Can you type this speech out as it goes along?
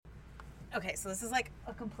Okay, so this is like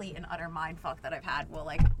a complete and utter mindfuck that I've had while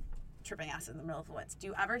like tripping acid in the middle of the woods. Do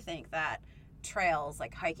you ever think that trails,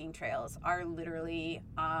 like hiking trails, are literally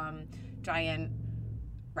giant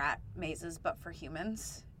rat mazes but for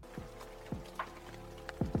humans?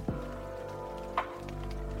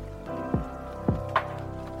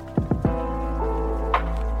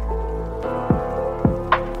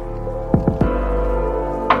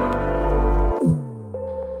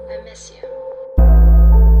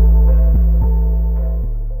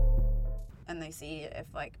 See if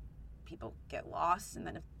like people get lost, and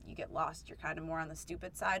then if you get lost you're kind of more on the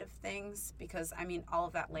stupid side of things, because I mean all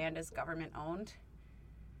of that land is government owned,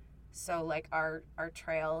 so like our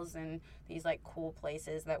trails and these like cool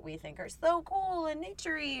places that we think are so cool and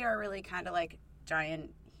naturey are really kind of like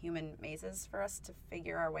giant human mazes for us to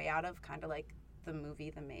figure our way out of, kind of like the movie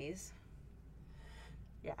The Maze.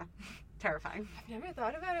 Yeah. Terrifying. I've never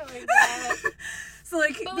thought about it like that. So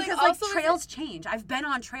like, because like trails change. I've been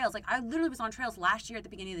on trails. Like I literally was on trails last year at the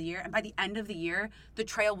beginning of the year, and by the end of the year, the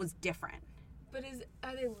trail was different. But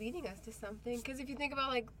are they leading us to something? Because if you think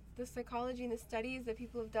about like the psychology and the studies that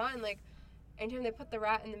people have done, like anytime they put the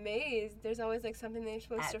rat in the maze, there's always like something they're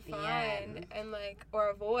supposed to find and like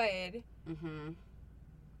or avoid. Mm-hmm.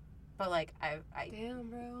 But like I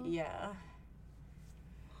damn, bro. Yeah.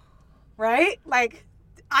 Right? Like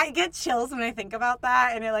I get chills when I think about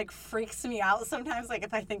that, and it like freaks me out sometimes, like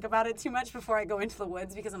if I think about it too much before I go into the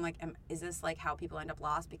woods, because I'm like, is this like how people end up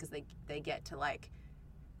lost, because they get to like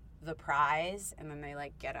the prize and then they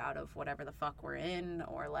like get out of whatever the fuck we're in,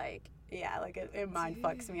 or like, yeah, like it mind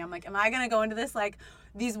fucks me. I'm like, am I gonna go into this like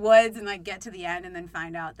these woods and like get to the end and then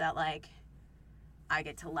find out that like I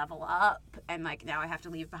get to level up, and like now I have to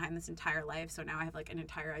leave behind this entire life, so now I have like an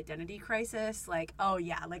entire identity crisis. Like, oh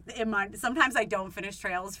yeah, like sometimes I don't finish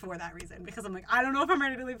trails for that reason, because I'm like, I don't know if I'm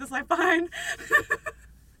ready to leave this life behind.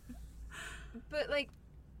 But like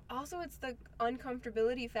also it's the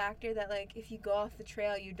uncomfortability factor that like if you go off the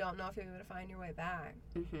trail you don't know if you'll be able to find your way back.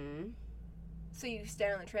 Mm-hmm. So you stay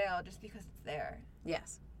on the trail just because it's there.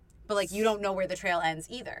 Yes. But like you don't know where the trail ends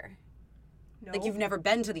either. No. Like, you've never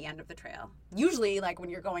been to the end of the trail. Usually, like,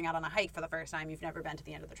 when you're going out on a hike for the first time, you've never been to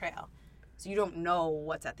the end of the trail. So you don't know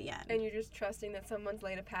what's at the end. And you're just trusting that someone's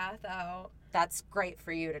laid a path out. That's great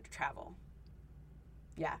for you to travel.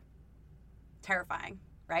 Yeah. Terrifying,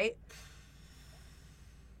 right?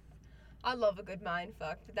 I love a good mind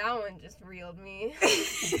fuck, but that one just reeled me.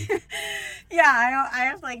 Yeah, I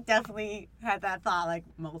have, like, definitely had that thought, like,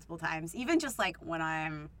 multiple times. Even just, like, when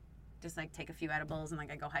I'm just like take a few edibles and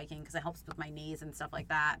like I go hiking, because it helps with my knees and stuff like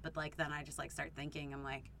that. But like then I just like start thinking, I'm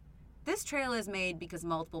like, this trail is made because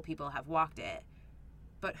multiple people have walked it,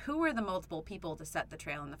 but who were the multiple people to set the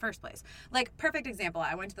trail in the first place? Like, perfect example,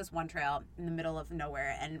 I went to this one trail in the middle of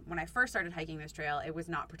nowhere, and when I first started hiking this trail, it was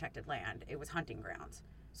not protected land, it was hunting grounds.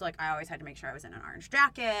 So like I always had to make sure I was in an orange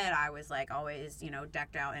jacket, I was like always, you know,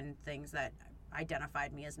 decked out in things that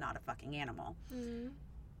identified me as not a fucking animal. Mm-hmm.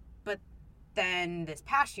 But then this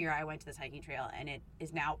past year, I went to this hiking trail, and it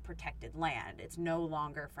is now protected land. It's no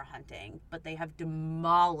longer for hunting, but they have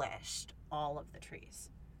demolished all of the trees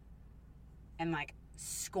and, like,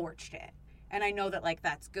 scorched it. And I know that, like,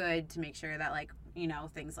 that's good to make sure that, like, you know,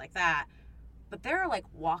 things like that. But there are, like,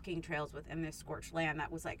 walking trails within this scorched land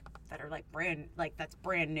that was, like, that are, like, that's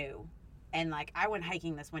brand new. And, like, I went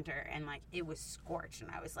hiking this winter, and, like, it was scorched.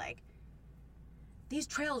 And I was like, these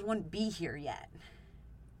trails wouldn't be here yet,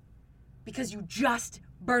 because you just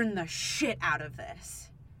burned the shit out of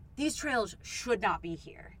this. These trails should not be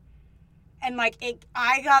here. And like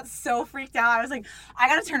I got so freaked out. I was like, I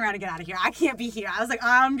gotta turn around and get out of here. I can't be here. I was like,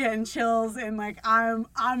 I'm getting chills, and like I'm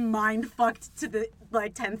mind fucked to the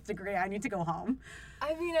like 10th degree. I need to go home.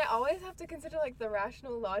 I mean, I always have to consider like the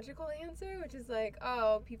rational, logical answer, which is like,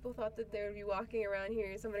 oh, people thought that they would be walking around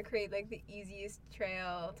here, so I'm gonna create like the easiest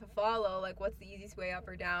trail to follow. Like, what's the easiest way up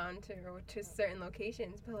or down to certain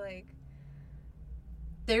locations? But like,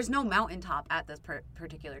 there's no mountaintop at this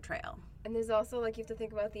particular trail. And there's also, like, you have to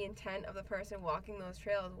think about the intent of the person walking those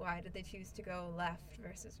trails. Why did they choose to go left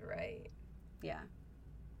versus right? Yeah.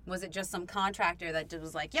 Was it just some contractor that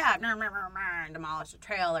was like, yeah, and demolish the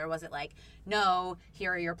trail? Or was it like, no,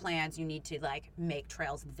 here are your plans. You need to, like, make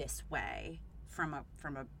trails this way from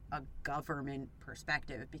a government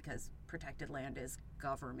perspective, because protected land is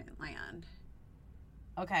government land.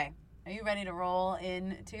 Okay. Are you ready to roll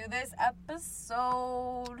into this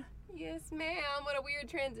episode? Yes, ma'am. What a weird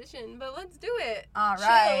transition, but let's do it. All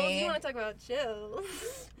right. Chills. You want to talk about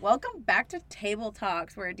chills. Welcome back to Table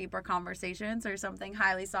Talks, where deeper conversations are something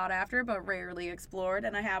highly sought after but rarely explored.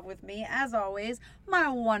 And I have with me, as always, my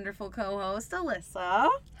wonderful co-host, Alyssa.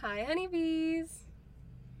 Hi, honeybees.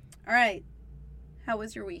 All right. How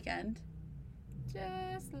was your weekend?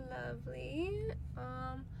 Just lovely.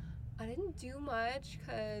 I didn't do much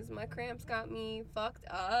because my cramps got me fucked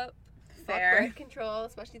up. Fair. Fuck birth control,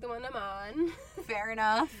 especially the one I'm on. Fair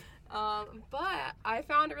enough. But I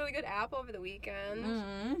found a really good app over the weekend.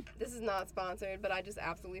 Mm-hmm. This is not sponsored, but I just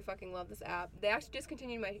absolutely fucking love this app. They actually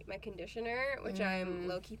discontinued my conditioner, which I'm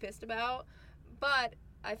low-key pissed about. But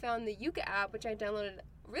I found the Yuka app, which I downloaded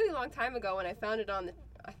a really long time ago when I found it on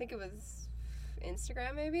I think it was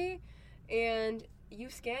Instagram maybe. And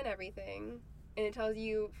you scan everything, and it tells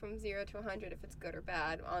you from 0 to 100 if it's good or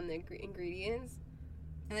bad on the ingredients.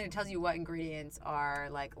 And then it tells you what ingredients are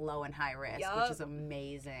like low and high risk, Yup. which is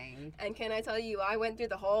amazing. And can I tell you, I went through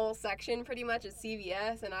the whole section pretty much at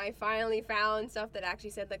CVS, and I finally found stuff that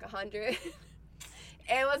actually said like 100.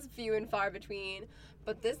 It was few and far between,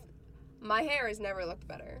 but my hair has never looked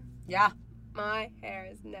better. Yeah. My hair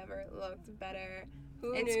has never looked better.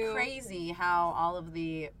 Who It's knew? crazy how all of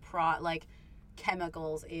the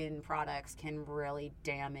chemicals in products can really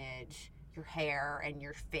damage your hair and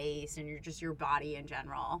your face and your body in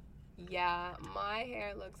general. Yeah, my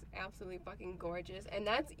hair looks absolutely fucking gorgeous, and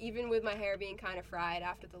that's even with my hair being kind of fried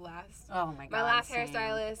after the last. Oh my god. My last same.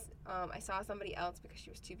 hairstylist, I saw somebody else because she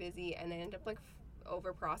was too busy, and they ended up like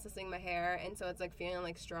over processing my hair, and so it's like feeling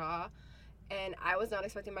like straw. And I was not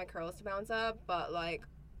expecting my curls to bounce up, but like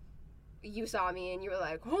you saw me and you were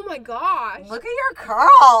like, oh my gosh. Look at your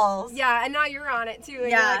curls. Yeah, and now you're on it too.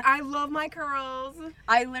 And Yeah. you're like, I love my curls.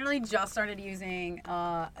 I literally just started using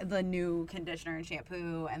the new conditioner and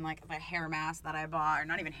shampoo and like the hair mask that I bought, or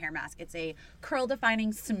not even hair mask. It's a curl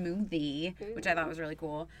defining smoothie, which I thought was really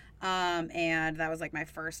cool. And that was like my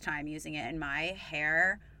first time using it, and my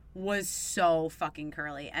hair was so fucking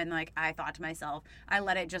curly. And like I thought to myself, I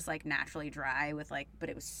let it just like naturally dry with like, but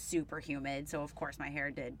it was super humid, so of course my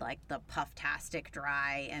hair did like the puff-tastic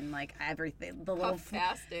dry and like everything, the little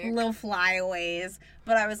Puff-tastic. little flyaways.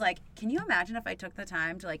 But I was like, can you imagine if I took the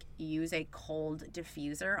time to like use a cold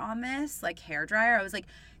diffuser on this like hair dryer? I was like,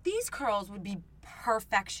 these curls would be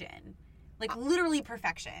perfection. Like literally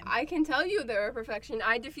perfection. I can tell you they're perfection.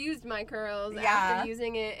 I diffused my curls Yeah. after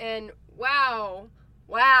using it, and wow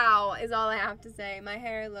is all I have to say. My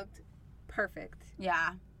hair looked perfect.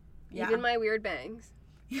 Yeah. Even my weird bangs.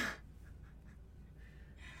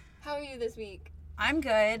 How are you this week? I'm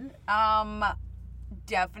good.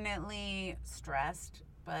 Definitely stressed,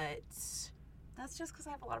 but that's just because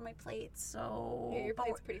I have a lot on my plate. So Yeah, your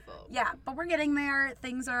plate's pretty full. yeah, but we're getting there.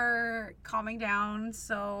 Things are calming down.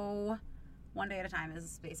 So one day at a time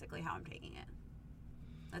is basically how I'm taking it.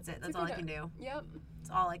 That's it. That's all I can do. Yep. That's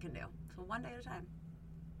all I can do. So one day at a time.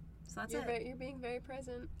 So that's it. You're being very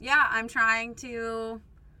present. Yeah, I'm trying to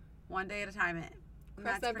one day at a time it. Cross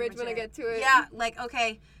That's that pretty bridge when I much get to it. Yeah, like,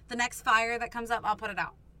 okay, the next fire that comes up, I'll put it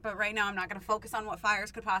out. But right now, I'm not going to focus on what fires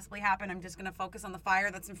could possibly happen. I'm just going to focus on the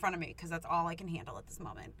fire that's in front of me, because that's all I can handle at this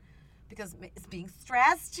moment. Because it's being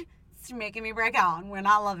stressed, it's making me break out, and we're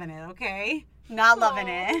not loving it, okay? Not loving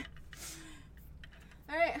it.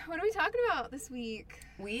 All right, what are we talking about this week?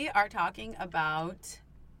 We are talking about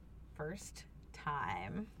first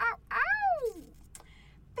time. Ow, ow!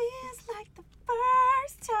 Feels like the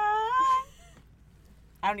first time.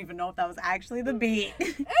 I don't even know if that was actually the beat.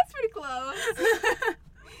 That's pretty close.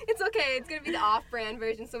 It's okay. It's going to be the off-brand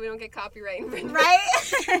version so we don't get copyright infringement.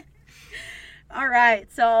 Right? All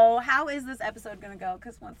right. So how is this episode going to go?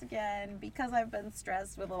 Because once again, because I've been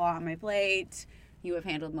stressed with a lot on my plate, you have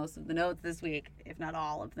handled most of the notes this week, if not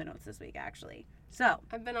all of the notes this week, actually. So,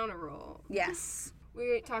 I've been on a roll. yes.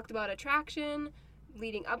 We talked about attraction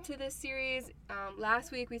leading up to this series.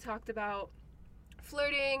 Last week we talked about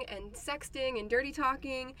flirting and sexting and dirty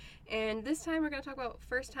talking, and this time we're going to talk about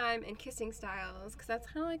first time and kissing styles, because that's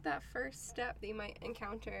kind of like that first step that you might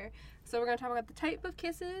encounter. So we're going to talk about the type of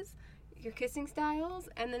kisses, your kissing styles,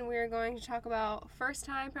 and then we're going to talk about first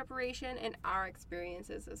time preparation and our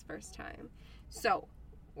experiences as first time. So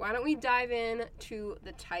why don't we dive in to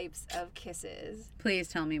the types of kisses? Please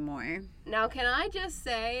tell me more. Now, can I just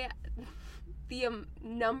say the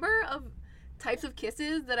number of types of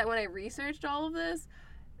kisses that when I researched all of this,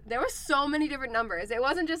 there were so many different numbers. It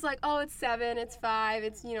wasn't just like, oh, it's 7, it's 5,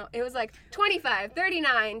 it's, it was like 25,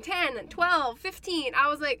 39, 10, 12, 15. I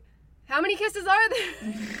was like, how many kisses are there?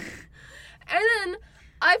 And then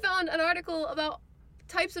I found an article about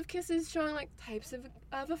types of kisses showing like types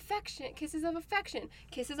of affection, kisses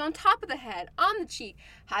on top of the head, on the cheek,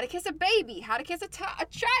 how to kiss a baby, how to kiss a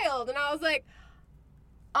child. And I was like,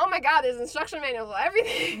 oh my God, there's instruction manuals for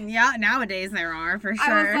everything. Yeah, nowadays there are, for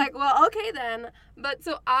sure. I was like, well, okay then. But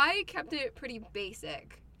so I kept it pretty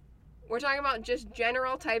basic. We're talking about just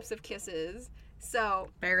general types of kisses. So,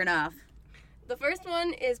 Fair enough. the first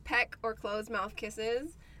one is peck or closed mouth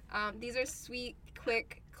kisses. These are sweet,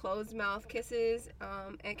 quick, closed mouth kisses.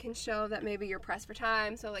 It can show that maybe you're pressed for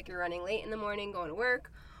time, so like you're running late in the morning going to work,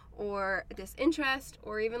 or disinterest,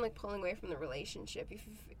 or even like pulling away from the relationship.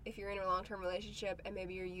 If you're in a long-term relationship and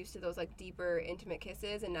maybe you're used to those like deeper, intimate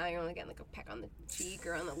kisses, and now you're only getting like a peck on the cheek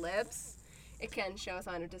or on the lips, it can show a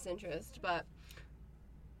sign of disinterest. But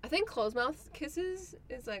I think closed mouth kisses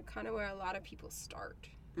is like kind of where a lot of people start.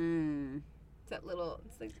 It's that little,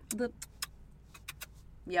 it's like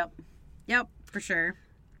Yep, for sure.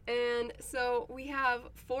 And so we have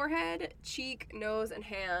forehead, cheek, nose, and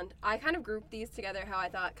hand. I kind of grouped these together how I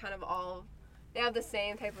thought kind of all, they have the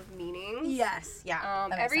same type of meanings. Yes, yeah.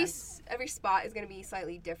 that makes sense. Every spot is going to be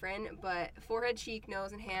slightly different, but forehead, cheek,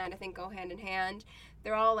 nose, and hand I think go hand in hand.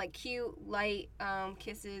 They're all like cute, light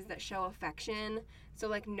kisses that show affection. So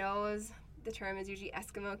like nose, the term is usually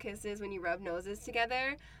Eskimo kisses when you rub noses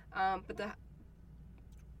together. But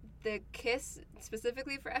the kiss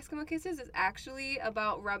specifically for Eskimo kisses is actually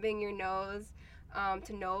about rubbing your nose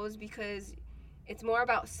to nose, because it's more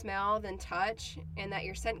about smell than touch, and that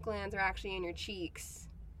your scent glands are actually in your cheeks.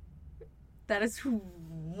 That is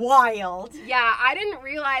wild. Yeah, I didn't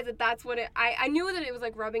realize that that's what it... I knew that it was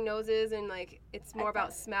like rubbing noses and like it's more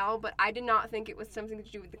about smell, but I did not think it was something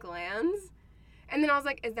to do with the glands. And then I was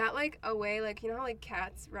like, is that like a way, like, you know how like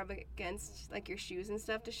cats rub against like your shoes and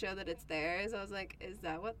stuff to show that it's theirs? I was like, is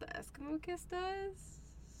that what the Eskimo kiss does?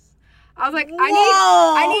 I was like,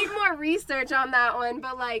 I need more research on that one,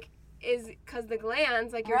 but like, is because the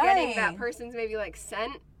glands, like you're getting that person's maybe like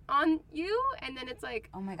scent on you, and then it's like,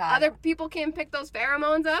 oh my God, other people can pick those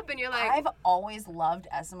pheromones up, and you're like, I've always loved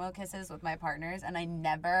Eskimo kisses with my partners, and I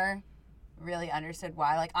never really understood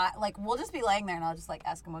why. Like we'll just be laying there and I'll just like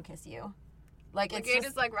Eskimo kiss you. Like it's you're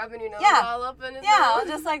just like rubbing your nose all up in his nose. I'll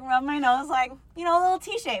just like rub my nose like, you know, a little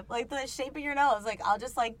T shape, like the shape of your nose. Like I'll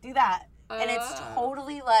just like do that. And it's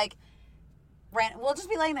totally like we'll just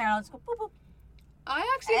be laying there and I'll just go boop boop.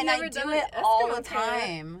 I actually never done it Eskimo all the kiss.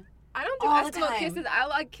 time. I don't do Eskimo kisses. I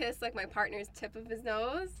like kiss like my partner's tip of his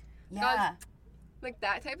nose. Yeah. Like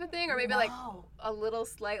that type of thing, or maybe like a little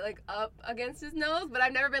slight like up against his nose, but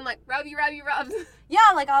I've never been like rubby rubs. Yeah,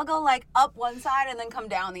 like I'll go like up one side and then come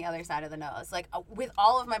down the other side of the nose, like with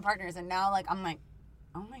all of my partners, and now like I'm like,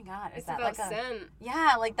 oh my God, is it's that about like scent.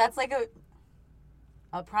 Yeah, like that's like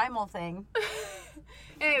a primal thing.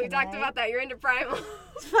 Hey, we talked about that. You're into primal.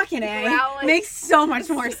 Fucking A. Makes so much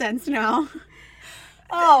more sense now.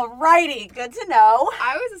 Alrighty, good to know.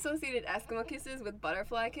 I always associated Eskimo kisses with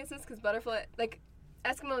butterfly kisses, because butterfly, like,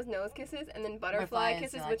 Eskimo's nose kisses, and then butterfly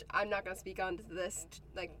kisses, which I'm not going to speak on this,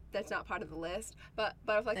 like, that's not part of the list, but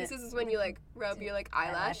butterfly kisses is when you, like, rub your, like,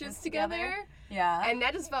 eyelashes together. Yeah. And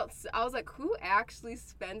that just felt, I was like, who actually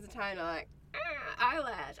spends the time to, like,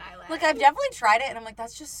 eyelash. Like, I've definitely tried it, and I'm like,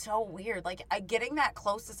 that's just so weird. Like, getting that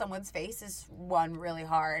close to someone's face is, one, really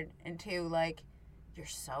hard, and two, like, you're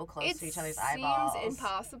so close to each other's eyeballs. It seems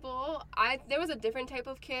impossible. There was a different type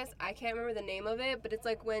of kiss. I can't remember the name of it, but it's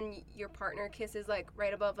like when your partner kisses like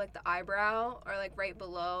right above like the eyebrow, or like right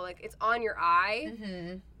below, like it's on your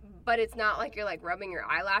eye, but it's not like you're like rubbing your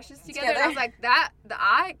eyelashes together. And I was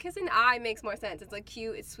like, kissing the eye makes more sense. It's like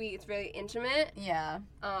cute, it's sweet, it's really intimate. Yeah.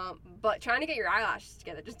 But trying to get your eyelashes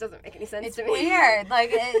together just doesn't make any sense to me. It's weird.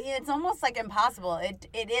 Like it's almost like impossible.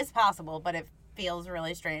 It is possible, but it feels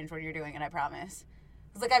really strange when you're doing it, I promise.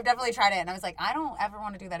 It's like I've definitely tried it, and I was like, I don't ever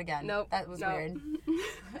want to do that again. Nope. That was weird.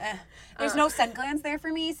 There's no scent glands there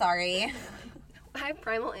for me. Sorry. I have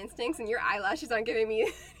primal instincts, and your eyelashes aren't giving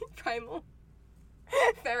me primal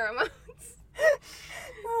pheromones.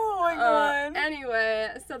 Oh my God. Anyway,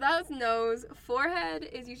 so that was nose. Forehead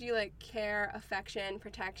is usually like care, affection,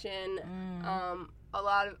 protection. A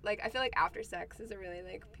lot of like, I feel like after sex is a really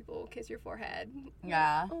like people kiss your forehead.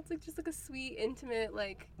 Yeah. Oh, it's like just like a sweet, intimate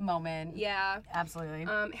like moment. Yeah. Absolutely.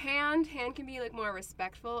 Hand can be like more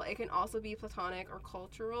respectful. It can also be platonic or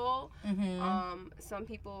cultural. Some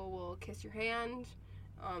people will kiss your hand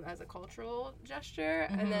as a cultural gesture,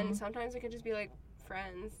 and then sometimes it could just be like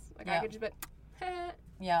friends. Like I could just be like,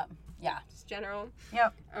 yeah. Just general.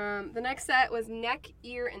 Yep. The next set was neck,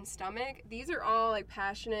 ear, and stomach. These are all like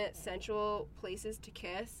passionate, sensual places to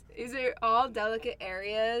kiss. These are all delicate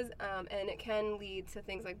areas, and it can lead to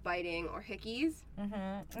things like biting or hickeys.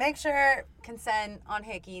 Make sure consent on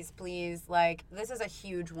hickeys, please. Like, this is a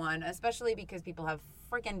huge one, especially because people have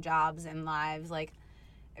freaking jobs and lives. Like,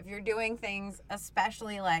 if you're doing things,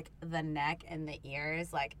 especially like the neck and the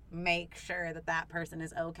ears, like make sure that person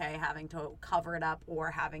is okay having to cover it up or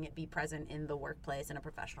having it be present in the workplace in a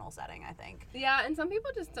professional setting, I think. Yeah, and some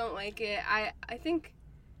people just don't like it. I think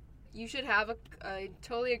you should have I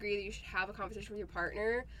totally agree that you should have a conversation with your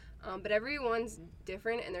partner. But everyone's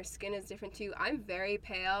different and their skin is different too. I'm very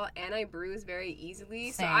pale and I bruise very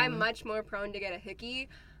easily, so I'm much more prone to get a hickey.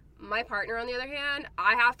 My partner, on the other hand,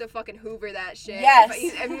 I have to fucking hoover that shit. Yes.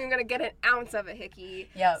 If I'm gonna get an ounce of a hickey.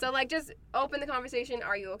 Yep. So like, just open the conversation.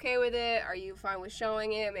 Are you okay with it? Are you fine with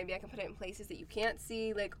showing it? Maybe I can put it in places that you can't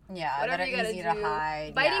see. Like, whatever you gotta easy do. to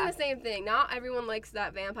hide. Biting the same thing. Not everyone likes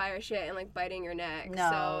that vampire shit and like biting your neck.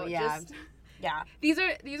 No. So Yeah. just. Yeah. These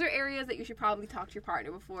are areas that you should probably talk to your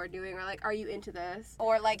partner before doing, or like, are you into this?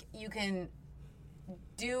 Or like you can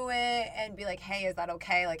do it and be like, hey, is that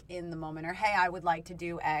okay? Like in the moment, or hey, I would like to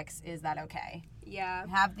do X. Is that okay? Yeah.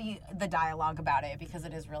 Have the dialogue about it, because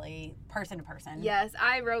it is really person to person. Yes,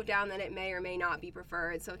 I wrote down that it may or may not be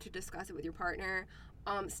preferred, so to discuss it with your partner.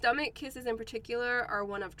 Stomach kisses in particular are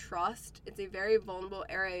one of trust. It's a very vulnerable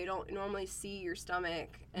area. You don't normally see your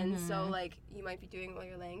stomach. And so, like, you might be doing it while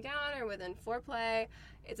you're laying down or within foreplay.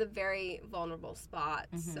 It's a very vulnerable spot.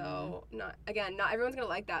 So, not everyone's going to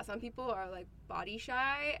like that. Some people are, like, body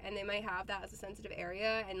shy, and they might have that as a sensitive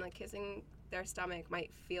area, and, like, kissing their stomach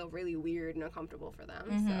might feel really weird and uncomfortable for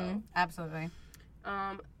them. So, absolutely.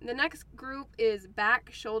 the next group is back,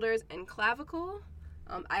 shoulders, and clavicle.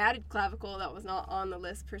 I added clavicle. That was not on the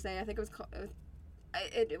list per se. I think it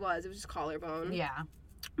was just collarbone. Yeah.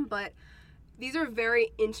 But these are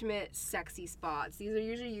very intimate, sexy spots. These are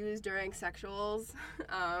usually used during sexuals.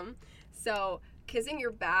 So kissing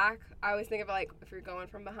your back, I always think of like if you're going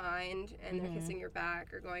from behind and they're kissing your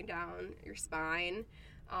back or going down your spine.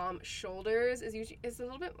 Shoulders is usually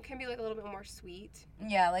can be like a little bit more sweet.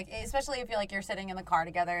 Yeah, like especially if you're sitting in the car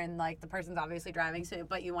together and like the person's obviously driving, so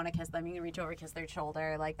but you want to kiss them, you can reach over, kiss their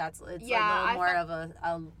shoulder. Like it's like a little more of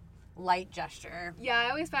a light gesture. Yeah, I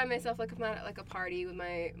always find myself like if I'm at like a party with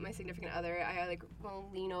my significant other, I like will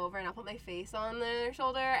lean over and I'll put my face on their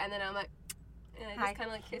shoulder and then I'm like. And I just kind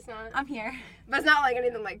of like kiss on it. I'm here. But it's not like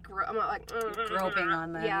anything like, I'm not like groping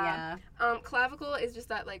on them. Yeah. Clavicle is just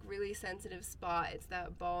that like really sensitive spot. It's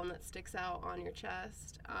that bone that sticks out on your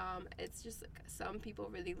chest. It's just like some people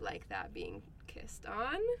really like that being kissed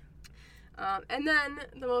on. And then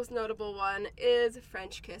the most notable one is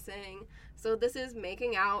French kissing. So this is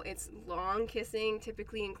making out. It's long kissing,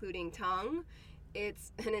 typically including tongue.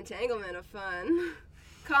 It's an entanglement of fun,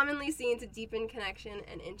 commonly seen to deepen connection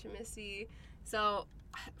and intimacy. So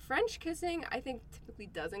French kissing, I think, typically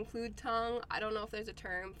does include tongue. I don't know if there's a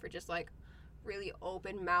term for just, like, really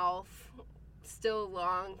open mouth, still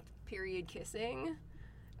long period kissing.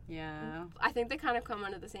 Yeah. I think they kind of come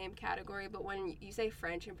under the same category, but when you say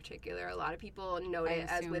French in particular, a lot of people note it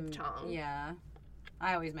as with tongue. Yeah.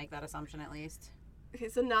 I always make that assumption at least. Okay,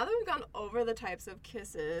 so now that we've gone over the types of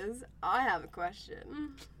kisses, I have a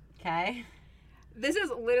question. Okay. This is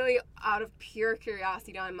literally out of pure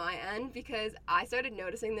curiosity on my end because I started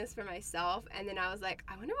noticing this for myself and then I was like,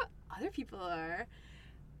 I wonder what other people are.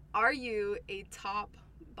 Are you a top,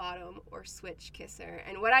 bottom, or switch kisser?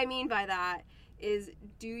 And what I mean by that is,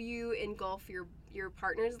 do you engulf your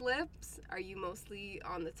partner's lips? Are you mostly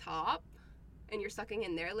on the top and you're sucking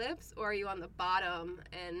in their lips? Or are you on the bottom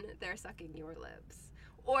and they're sucking your lips?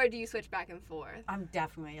 Or do you switch back and forth? I'm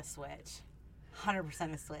definitely a switch.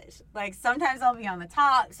 100% a switch. Like sometimes I'll be on the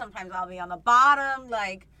top, sometimes I'll be on the bottom.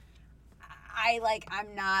 Like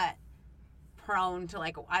I'm not prone to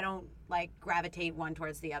I don't gravitate one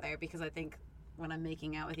towards the other because I think when I'm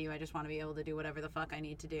making out with you, I just want to be able to do whatever the fuck I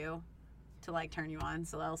need to do to turn you on.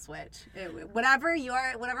 So I'll switch. Whatever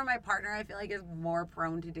my partner I feel like is more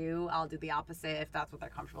prone to do, I'll do the opposite if that's what they're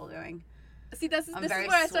comfortable doing. See, this is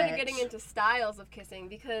where I started getting into styles of kissing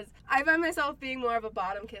because I find myself being more of a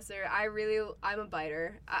bottom kisser. I'm a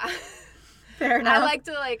biter. Fair enough. I like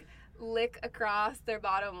to lick across their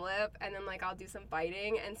bottom lip and then I'll do some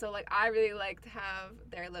biting, and so I really like to have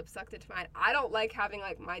their lips sucked into mine. I don't like having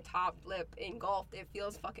my top lip engulfed. It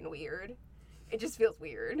feels fucking weird. It just feels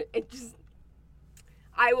weird.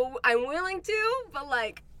 I'm willing to, but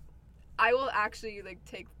I will actually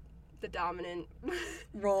take the dominant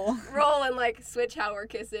role and switch how we're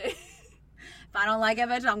kissing. If I don't like it,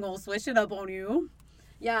 bitch, I'm gonna switch it up on you.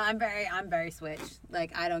 Yeah, I'm very switch.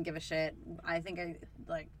 I don't give a shit. I think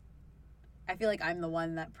I feel like I'm the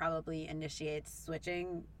one that probably initiates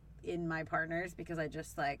switching in my partners because I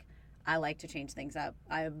just I like to change things up.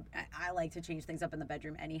 I like to change things up in the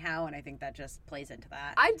bedroom anyhow, and I think that just plays into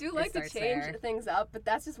that. I do like to change things up, but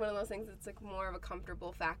that's just one of those things that's more of a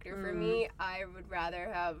comfortable factor for me. I would rather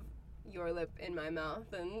have your lip in my mouth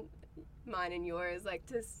than mine and yours,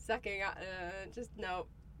 to sucking out, just no.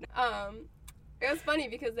 It was funny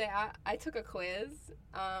because I took a quiz.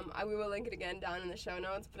 We will link it again down in the show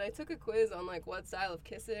notes. But I took a quiz on like what style of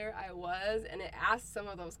kisser I was, and it asked some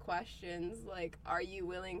of those questions like, are you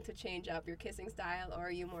willing to change up your kissing style, or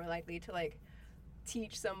are you more likely to like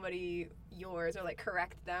teach somebody yours or like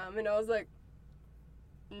correct them? And I was like,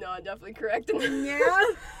 no, I'm definitely correcting them. Yeah.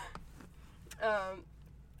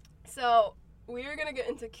 So we are gonna get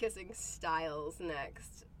into kissing styles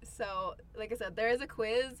next. So like I said, there is a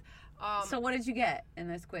quiz. So what did you get in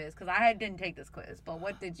this quiz? Because I didn't take this quiz, but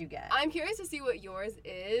what did you get? I'm curious to see what yours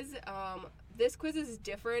is. This quiz is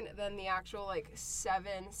different than the actual, like,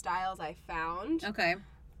 7 styles I found. Okay.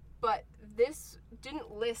 But this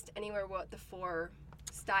didn't list anywhere what the 4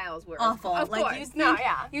 styles were. Awful. Of like, course.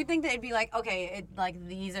 Yeah. You'd think they'd be like, okay,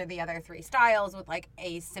 these are the other 3 styles with, like,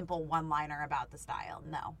 a simple one-liner about the style.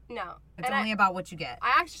 No. It's And only about what you get.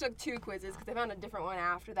 I actually took 2 quizzes because I found a different one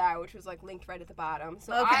after that, which was, like, linked right at the bottom.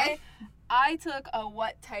 So Okay. I took a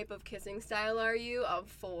what type of kissing style are you of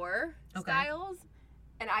 4 styles,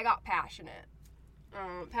 and I got passionate.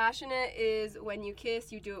 Passionate is when you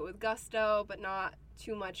kiss, you do it with gusto, but not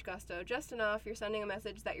too much gusto, just enough. You're sending a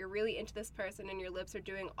message that you're really into this person and your lips are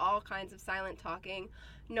doing all kinds of silent talking.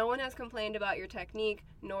 No one has complained about your technique,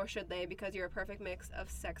 nor should they, because you're a perfect mix of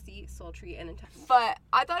sexy, sultry, and intense. But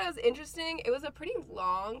I thought it was interesting. It was a pretty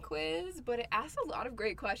long quiz, but it asked a lot of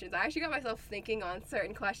great questions. I actually got myself thinking on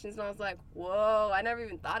certain questions, and I was like, whoa, I never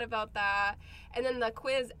even thought about that. And then the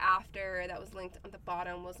quiz after that was linked at the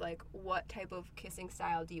bottom was like, what type of kissing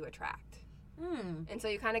style do you attract? And so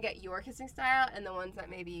you kind of get your kissing style and the ones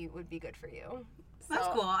that maybe would be good for you. So, That's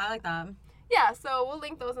cool. I like that. Yeah, so we'll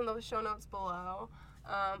link those in the show notes below.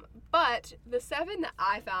 But the 7 that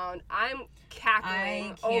I found, I'm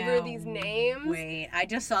cackling over these names. Wait, I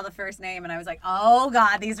just saw the first name and I was like, oh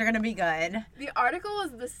God, these are going to be good. The article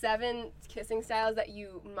was the 7 kissing styles that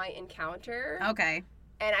you might encounter. Okay.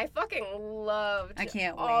 And I fucking loved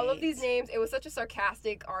all of these names. It was such a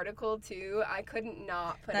sarcastic article, too. I couldn't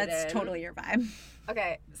not put it in. That's totally your vibe.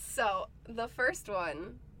 Okay, so the first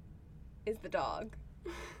one is the dog.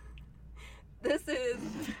 This is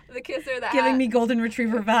the kisser that Giving me golden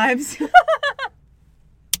retriever vibes.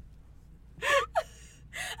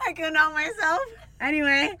 I couldn't help myself.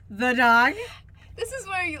 Anyway, the dog. This is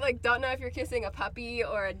where you like don't know if you're kissing a puppy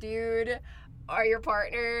or a dude or your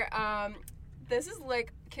partner. This is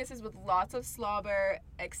like kisses with lots of slobber,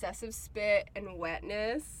 excessive spit, and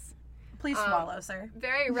wetness. Please swallow, sir.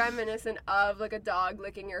 Very reminiscent of like a dog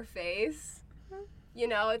licking your face. You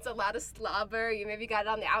know, it's a lot of slobber. You maybe got it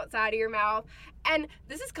on the outside of your mouth. And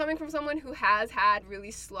this is coming from someone who has had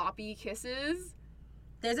really sloppy kisses.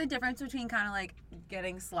 There's a difference between kind of like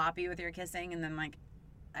getting sloppy with your kissing and then like,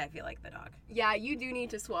 I feel like the dog. Yeah, you do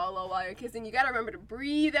need to swallow while you're kissing. You gotta remember to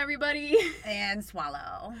breathe, everybody. And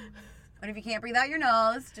swallow. But if you can't breathe out your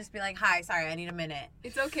nose, just be like, hi, sorry, I need a minute.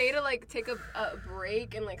 It's okay to like take a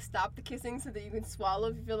break and like stop the kissing so that you can swallow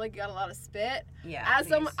if you feel like you got a lot of spit. Yeah. As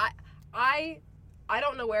someone, I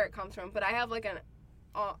don't know where it comes from, but I have like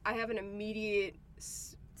I have an immediate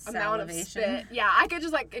amount of spit. Yeah, I could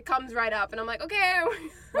just like, it comes right up and I'm like, okay,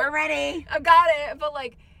 we're ready. I've got it. But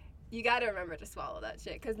like, you gotta remember to swallow that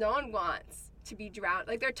shit because no one wants to be drowned.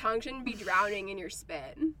 Like their tongue shouldn't be drowning in your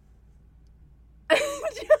spit.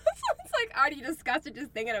 It's like already disgusted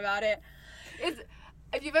just thinking about it.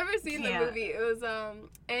 If you've ever seen the movie, it was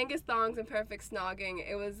Angus Thongs and Perfect Snogging.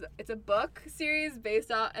 It's a book series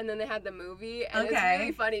based off, and then they had the movie, and it's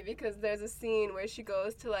really funny because there's a scene where she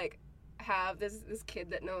goes to like have this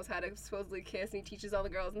kid that knows how to supposedly kiss, and he teaches all the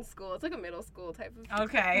girls in school. It's like a middle school type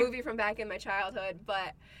of movie from back in my childhood,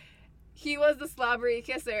 but he was the slobbery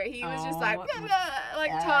kisser. He was just like tongue,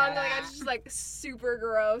 like it's just like super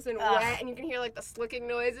gross and wet, and you can hear like the slicking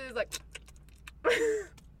noises, like.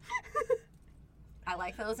 I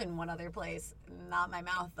like those in one other place, not my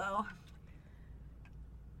mouth though.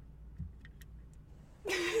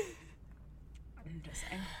 I'm just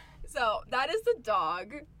saying. So that is the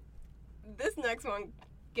dog. This next one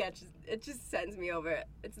it just sends me over it.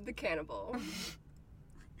 It's the cannibal.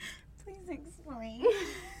 Please explain.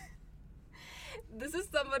 This is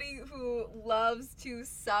somebody who loves to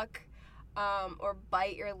suck or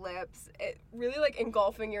bite your lips. It really like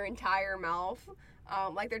engulfing your entire mouth.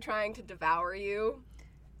 Like they're trying to devour you.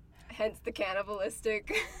 Hence the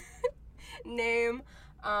cannibalistic name.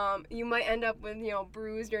 You might end up with,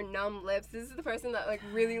 bruised or numb lips. This is the person that like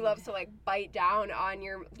really loves to like bite down on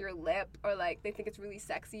your lip, or like they think it's really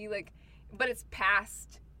sexy, like, but it's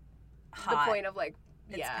past hot. The point of like,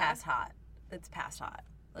 it's past hot. It's past hot.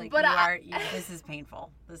 Like, but this is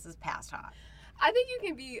painful. This is past hot. I think you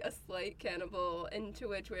can be a slight cannibal into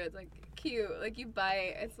which where it's like cute, like you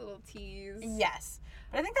bite, it's a little tease. Yes,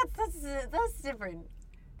 but I think that's different.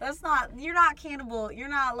 That's not. You're not cannibal. You're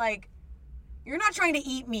not like. You're not trying to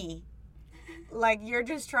eat me. Like you're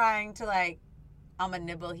just trying to like. I'm gonna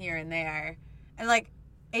nibble here and there, and like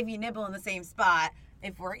if you nibble in the same spot.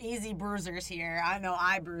 If we're easy bruisers here, I know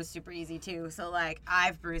I bruise super easy too. So like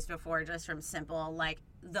I've bruised before just from simple like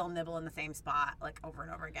they'll nibble in the same spot like over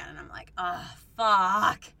and over again, and I'm like, oh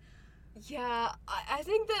fuck. Yeah, I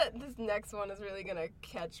think that this next one is really gonna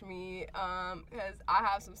catch me, because I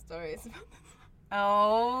have some stories about this.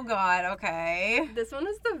 Oh god, okay. This one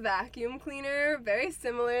is the vacuum cleaner, very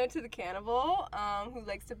similar to the cannibal, who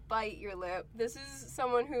likes to bite your lip. This is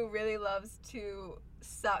someone who really loves to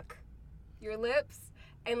suck your lips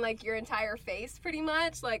and like your entire face pretty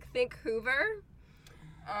much, like think Hoover,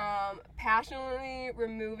 passionately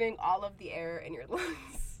removing all of the air in your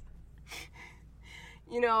lungs.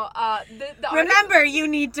 You know, the Remember, you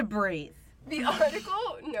need to breathe. The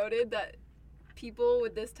article noted that people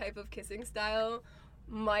with this type of kissing style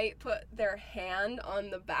might put their hand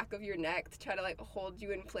on the back of your neck to try to like hold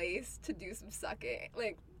you in place to do some sucking.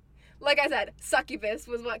 Like I said, succubus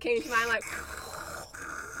was what came to mind, like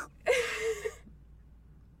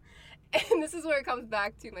and this is where it comes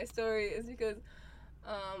back to my story, is because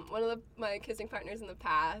one of my kissing partners in the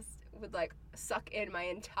past would like suck in my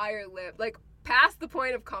entire lip, like past the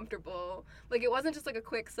point of comfortable. Like it wasn't just like a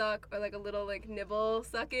quick suck or like a little like nibble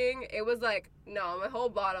sucking. It was like, no, my whole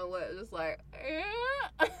bottom lip was just like,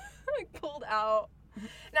 like pulled out.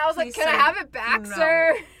 And I was like, can I have it back,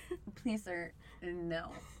 sir? Please, sir.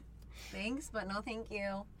 No. Thanks, but no thank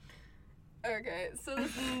you. Okay, so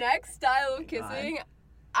this next style of kissing,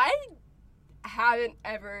 I haven't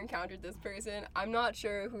ever encountered this person. I'm not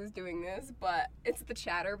sure who's doing this, but it's the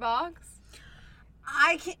chatterbox.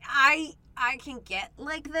 I can get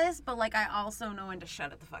like this, but like I also know when to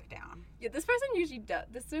shut it the fuck down. Yeah, this person usually does.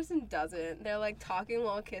 This person doesn't. They're like talking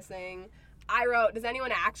while kissing. I wrote, does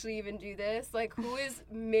anyone actually even do this? Like, who is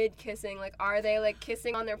mid kissing? Like, are they like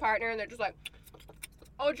kissing on their partner and they're just like,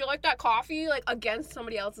 oh, do you like that coffee? Like against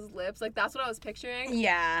somebody else's lips. Like that's what I was picturing.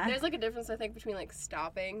 Yeah. There's like a difference, I think, between like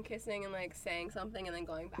stopping kissing and like saying something and then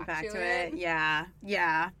going back to it. Yeah.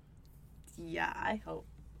 I hope.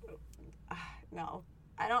 No,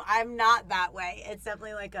 I don't. I'm not that way. It's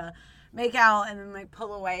definitely like a make out and then like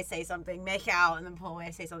pull away, say something, make out and then pull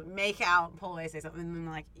away, say something, make out, pull away, say something, and then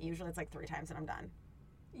like usually it's like 3 times and I'm done.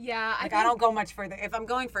 Yeah. Like I don't go much further. If I'm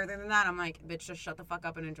going further than that, I'm like, bitch, just shut the fuck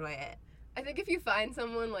up and enjoy it. I think if you find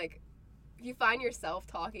someone, like, if you find yourself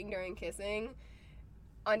talking during kissing,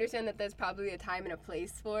 understand that there's probably a time and a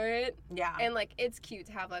place for it. Yeah. And, like, it's cute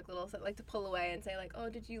to have, like, little, like, to pull away and say, like, oh,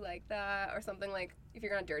 did you like that? Or something, like, if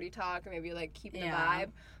you're gonna dirty talk or maybe, like, keep the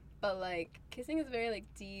vibe. But, like, kissing is very, like,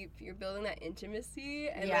 deep. You're building that intimacy.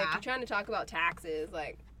 And, like, you're trying to talk about taxes.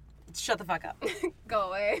 Like, shut the fuck up. Go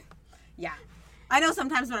away. Yeah. I know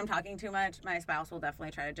sometimes when I'm talking too much, my spouse will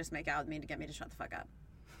definitely try to just make out with me to get me to shut the fuck up.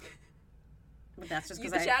 But that's just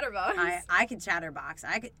because I can chatterbox.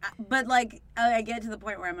 But like I get to the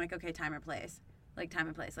point where I'm like, okay, time and place. Like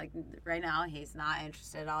right now, he's not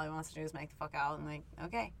interested. All he wants to do is make the fuck out. And like,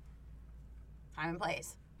 okay, time and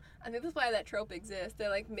place. I think that's why that trope exists. They're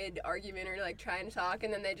like mid argument or like trying to talk,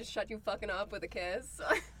 and then they just shut you fucking up with a kiss.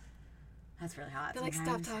 That's really hot. They're sometimes.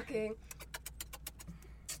 Like, stop talking.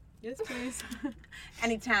 Yes, please.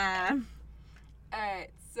 Anytime. All right.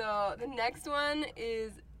 So the next one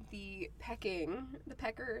is the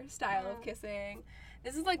pecker style of kissing.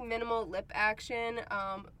 This is like minimal lip action,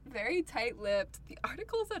 very tight-lipped. The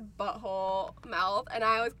article said butthole, mouth, and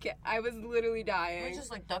I was literally dying. Which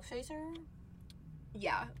is like duck facer?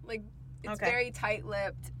 Yeah, like it's very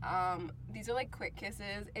tight-lipped. These are like quick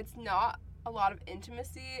kisses. It's not a lot of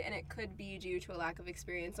intimacy, and it could be due to a lack of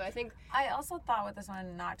experience. So I also thought with this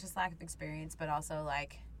one, not just lack of experience, but also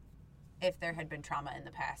like if there had been trauma in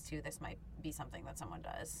the past too, this might be something that someone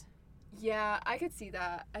does. Yeah, I could see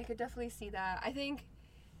that. I could definitely see that. I think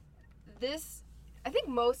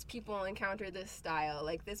most people encounter this style.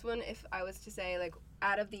 Like this one, if I was to say like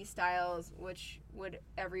out of these styles, which would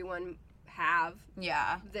everyone have?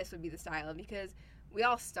 Yeah. This would be the style because we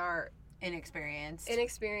all start inexperienced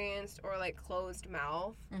or like closed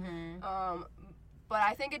mouth. Mm-hmm. But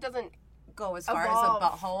I think it doesn't go as far as a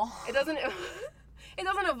butthole. It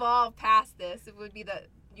doesn't evolve past this. It would be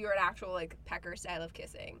you're an actual like pecker style of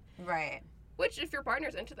kissing. Right. Which if your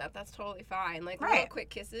partner's into that, that's totally fine. Like little quick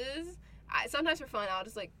kisses. Sometimes for fun, I'll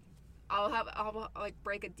like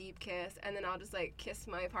break a deep kiss and then I'll just like kiss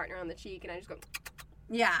my partner on the cheek and I just go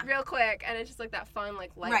real quick and it's just like that fun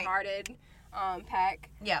like lighthearted peck.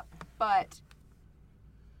 Yep. But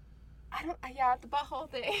The butthole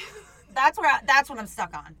thing. That's what I'm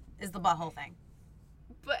stuck on, is the butthole thing.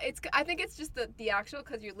 But I think it's just the actual,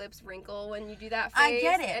 because your lips wrinkle when you do that face. I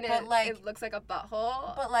get it, and but like, it looks like a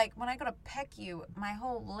butthole. But like, when I go to peck you, my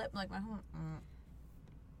whole lip, like my whole...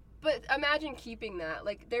 But imagine keeping that.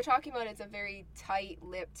 Like, they're talking about it's a very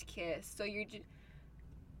tight-lipped kiss. So you're just...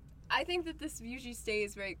 I think that this usually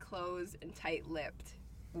stays very closed and tight-lipped.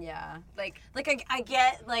 Yeah. Like I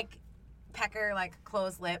get, like, pecker, like,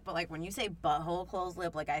 closed lip, but, like, when you say butthole closed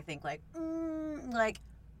lip, like, I think, like,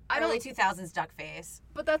 early 2000s duck face.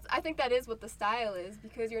 But I think that is what the style is,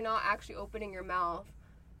 because you're not actually opening your mouth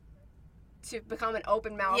to become an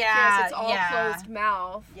open mouth kiss. It's all closed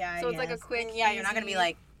mouth. Yeah, so it's like a quick, and you're not going to be,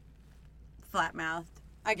 like, flat-mouthed.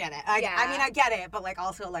 I get it. I mean, I get it, but, like,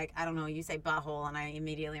 also, like, I don't know, you say butthole, and I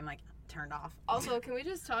immediately am, like, turned off. Also, can we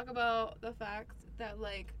just talk about the fact that,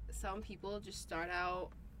 like, some people just start out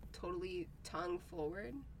totally tongue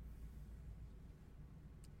forward?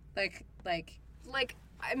 Like,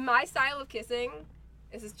 my style of kissing,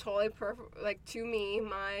 this is totally perfect, like, to me,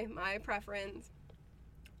 my preference.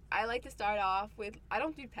 I like to start off with, I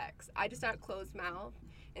don't do pecks. I just start closed mouth,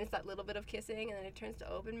 and it's that little bit of kissing, and then it turns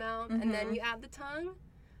to open mouth, and then you add the tongue.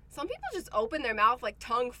 Some people just open their mouth, like,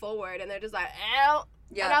 tongue forward, and they're just like, ew.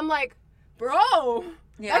 Yeah. And I'm like, bro,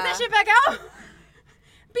 let that shit back out.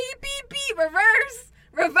 Beep, beep, beep, reverse.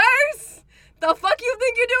 The fuck you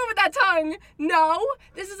think you're doing with that tongue? No,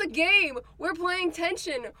 this is a game. We're playing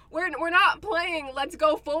tension. We're not playing let's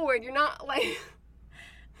go forward. You're not, like,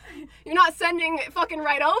 you're not sending it fucking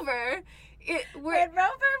right over. Red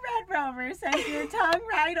Rover, send your tongue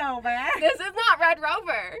right over. This is not Red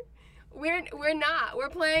Rover. We're not. We're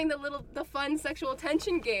playing the fun sexual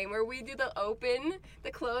tension game where we do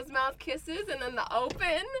the closed mouth kisses, and then the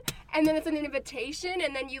open, and then it's an invitation,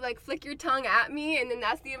 and then you, like, flick your tongue at me, and then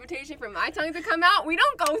that's the invitation for my tongue to come out. We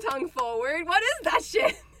don't go tongue forward. What is that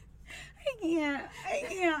shit? I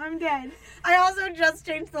can't. I'm dead. I also just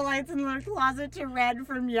changed the lights in the closet to red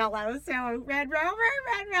from yellow, so Red Rover.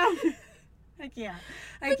 I can't.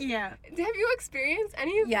 Have you experienced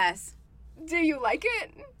any of... Yes. Do you like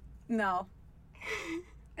it? No.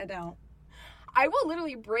 I don't. I will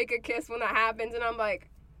literally break a kiss when that happens, and I'm like,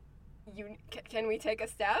 can we take a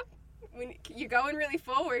step? You're going really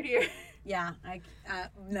forward here. Yeah.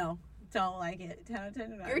 No. Don't like it.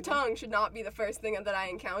 Your tongue should not be the first thing that I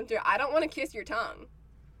encounter. I don't want to kiss your tongue.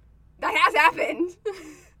 That has happened.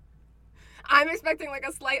 I'm expecting, like,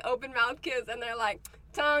 a slight open mouth kiss, and they're like,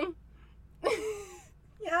 tongue.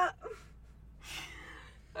 Yeah.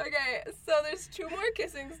 Okay, so there's 2 more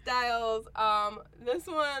kissing styles. This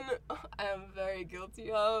one I am very guilty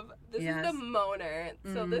of. This is the moaner.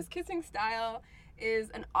 So this kissing style is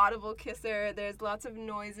an audible kisser. There's lots of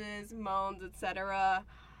noises, moans, etc.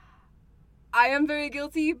 I am very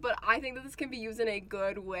guilty, but I think that this can be used in a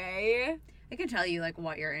good way. I can tell you, like,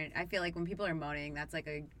 what you're in. I feel like when people are moaning, that's, like,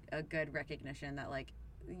 a good recognition that, like,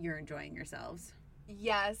 you're enjoying yourselves.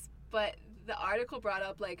 Yes, but the article brought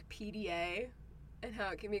up, like, PDA and how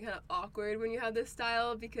it can be kind of awkward when you have this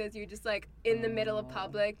style, because you're just, like, in the middle of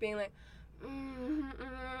public being like,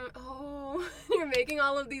 you're making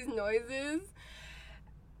all of these noises.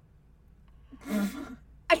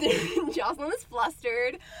 Jocelyn is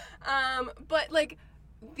flustered. But, like,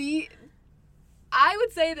 I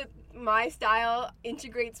would say that my style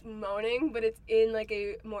integrates moaning, but it's in, like,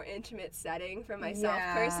 a more intimate setting for myself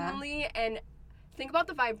personally. And think about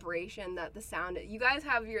the vibration that the sound is. You guys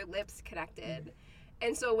have your lips connected.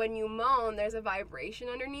 And so when you moan, there's a vibration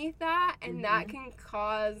underneath that, and that can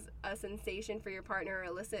cause a sensation for your partner or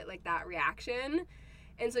elicit, like, that reaction.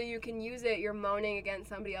 And so you can use it, you're moaning against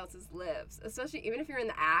somebody else's lips, especially even if you're in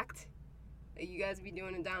the act. You guys be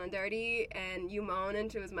doing it down and dirty, and you moan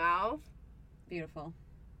into his mouth. Beautiful.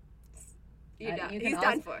 He's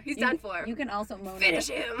done for. He's done for. You can also moan. Finish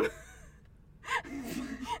him.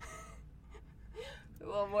 A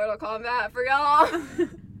little Mortal Kombat for y'all.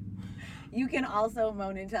 You can also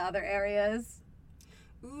moan into other areas.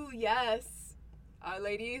 Ooh, yes. Our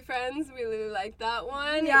lady friends really like that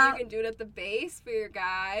one. Yeah. You can do it at the base for your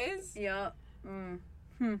guys. Yeah.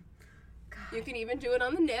 You can even do it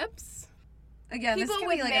on the nips. Again, this can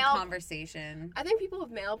be like a conversation. I think people with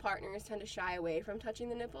male partners tend to shy away from touching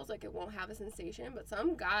the nipples. Like, it won't have a sensation, but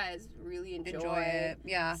some guys really enjoy it.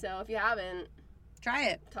 Yeah. So if you haven't, try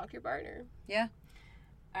it. Talk to your partner. Yeah.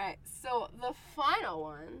 All right. So the final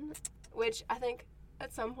one, which I think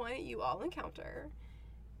at some point you all encounter,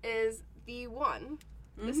 is the one.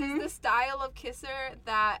 This is the style of kisser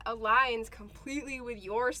that aligns completely with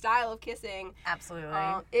your style of kissing. Absolutely.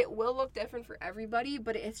 It will look different for everybody,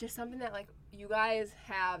 but it's just something that, like, you guys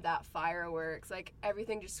have that fireworks, like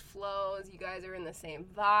everything just flows, you guys are in the same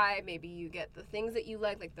vibe, maybe you get the things that you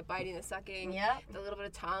like the biting, the sucking, the little bit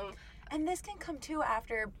of tongue. And this can come too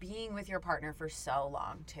after being with your partner for so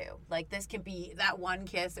long too. Like this can be, that one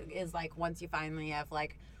kiss is like once you finally have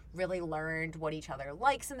like really learned what each other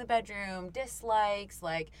likes in the bedroom, dislikes,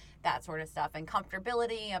 like that sort of stuff, and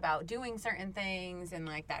comfortability about doing certain things, and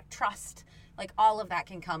like that trust, like all of that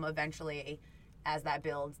can come eventually as that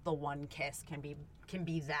builds. The one kiss can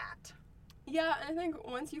be that. Yeah, and I think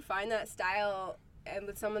once you find that style and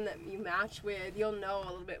with someone that you match with, you'll know a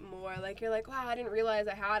little bit more. Like, you're like, wow, I didn't realize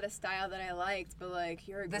I had a style that I liked, but like,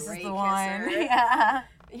 you're a This great is the kisser. one. Yeah.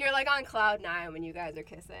 You're like on cloud 9 when you guys are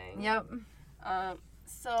kissing. Yep.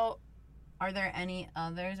 So Are there any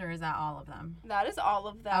others, or is that all of them? that is all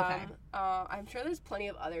of them. Okay. I'm sure there's plenty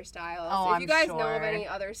of other styles. Oh, If you guys I'm know of sure. any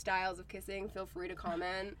other styles of kissing, feel free to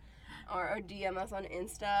comment or DM us on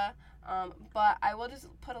Insta. But I will just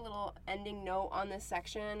put a little ending note on this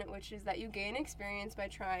section, which is that you gain experience by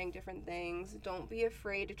trying different things. Don't be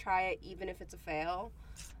afraid to try it, even if it's a fail.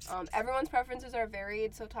 Everyone's preferences are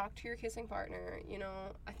varied, so talk to your kissing partner. You know,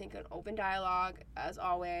 I think an open dialogue, as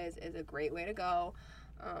always, is a great way to go.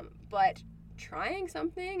 But trying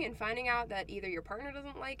something and finding out that either your partner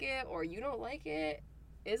doesn't like it or you don't like it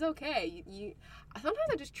is okay. Sometimes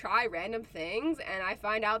I just try random things and I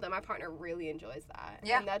find out that my partner really enjoys that.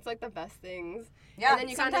 Yeah. And that's like the best things. Yeah. And then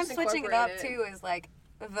you kinda sometimes just switching it up incorporate too is like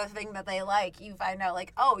the thing that they like. You find out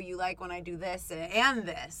like, oh, you like when I do this and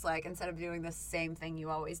this, like instead of doing the same thing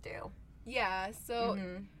you always do. Yeah, so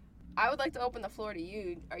Mhm. I would like to open the floor to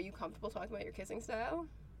you. Are you comfortable talking about your kissing style?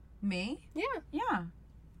 Me? Yeah. Yeah.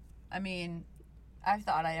 I mean, I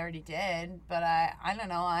thought I already did, but I don't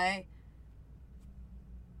know.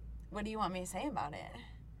 What do you want me to say about it?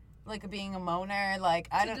 Like being a moaner, like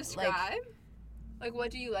I To don't describe? Like,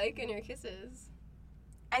 what do you like in your kisses?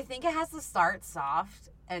 I think it has to start soft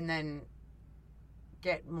and then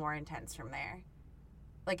get more intense from there.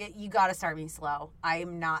 Like you got to start me slow.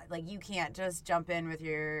 I'm not like, you can't just jump in with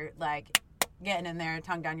your like getting in there,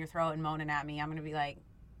 tongue down your throat and moaning at me. I'm gonna be like,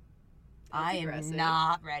 I am aggressive.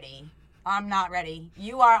 not ready. I'm not ready.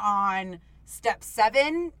 You are on step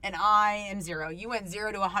 7 and I am 0. You went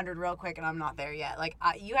 0 to 100 real quick and I'm not there yet. Like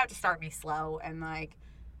you have to start me slow and like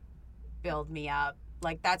build me up.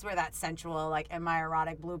 Like that's where that sensual, like in my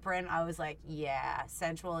erotic blueprint, I was like, yeah,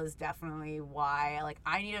 sensual is definitely why. Like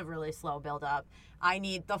I need a really slow build up. I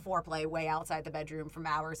need the foreplay way outside the bedroom from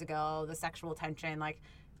hours ago, the sexual tension, like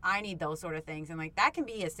I need those sort of things. And like that can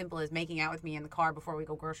be as simple as making out with me in the car before we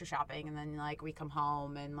go grocery shopping, and then like we come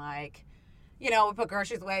home and like, you know, we put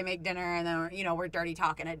groceries away, make dinner, and then, you know, we're dirty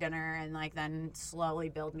talking at dinner, and like then slowly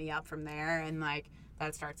build me up from there. And like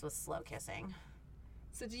that starts with slow kissing.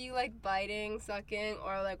 So do you like biting, sucking,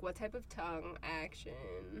 or like what type of tongue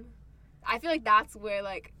action? I feel like that's where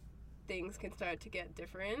like things can start to get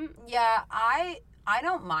different. Yeah, I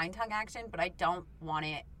don't mind tongue action, but I don't want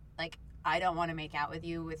it, like I don't want to make out with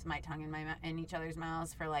you with my tongue in each other's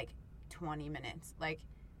mouths for like 20 minutes. Like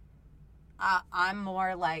I'm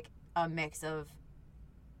more like a mix of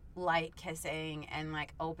light kissing and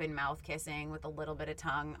like open mouth kissing with a little bit of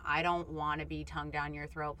tongue. I don't want to be tongue down your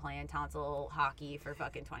throat playing tonsil hockey for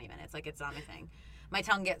fucking 20 minutes. Like it's not my thing. My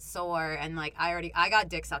tongue gets sore and like I got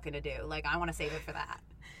dick sucking to do. Like I want to save it for that.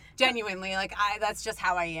 Genuinely, like that's just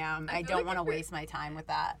how I am. I don't want to waste my time with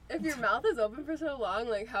that. If your mouth is open for so long,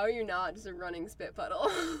 like how are you not just a running spit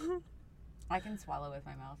puddle? I can swallow with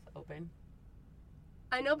my mouth open.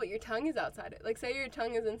 I know, but your tongue is outside it. Like say your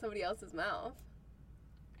tongue is in somebody else's mouth.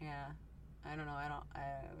 Yeah. I don't know.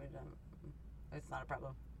 It's not a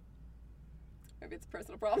problem. Maybe it's a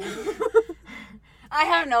personal problem. I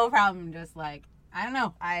have no problem just like, I don't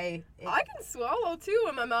know. I can swallow too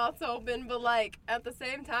when my mouth's open, but like at the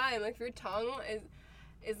same time, like if your tongue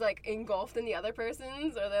is like engulfed in the other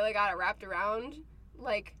person's, or they like got it wrapped around,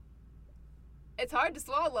 like it's hard to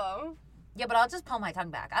swallow. Yeah, but I'll just pull my tongue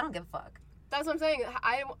back. I don't give a fuck. That's what I'm saying.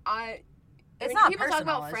 It's when not people personal. talk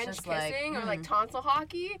about It's French just like, kissing or like tonsil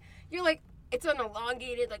hockey, you're like, it's an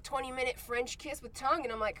elongated like 20-minute French kiss with tongue,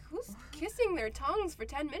 and I'm like, who's kissing their tongues for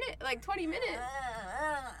 10 minutes, like 20 minutes?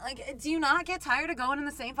 Like, do you not get tired of going in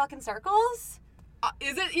the same fucking circles?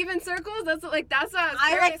 Is it even circles? That's what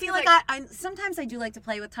I like feel like I sometimes I do like to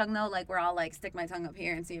play with tongue though, like where I'll like stick my tongue up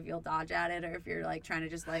here and see if you'll dodge at it, or if you're like trying to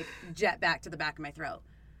just like jet back to the back of my throat.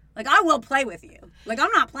 Like I will play with you. Like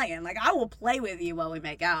I'm not playing. Like I will play with you while we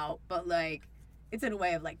make out, but like it's in a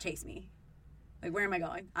way of like chase me. Like where am I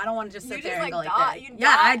going? I don't want to just sit there and go like that.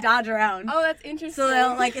 Yeah, I dodge around. Oh, that's interesting.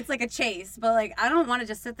 So like it's like a chase, but like I don't want to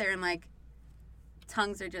just sit there and like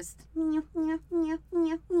tongues are just... Why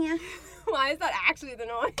is that actually the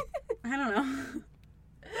noise? I don't know.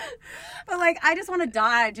 But, like, I just want to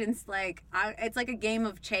dodge, and it's like, it's like a game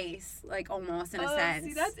of chase, like, almost, in a sense.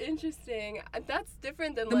 See, that's interesting. That's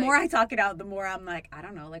different than, The more I talk it out, the more I'm like, I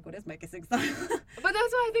don't know, like, what is my kissing style? But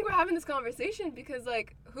that's why I think we're having this conversation, because,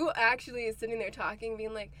 like, who actually is sitting there talking,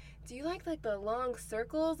 being like, do you like the long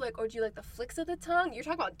circles, like, or do you like the flicks of the tongue? You're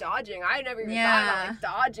talking about dodging. I never even thought about, like,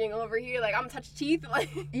 dodging over here. Like, I'm touch teeth. Like,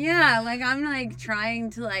 yeah, like, I'm, like,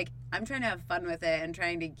 trying to have fun with it and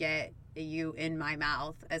trying to get you in my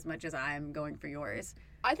mouth as much as I'm going for yours.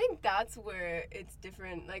 I think that's where it's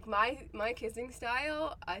different. Like, my kissing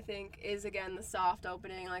style, I think, is, again, the soft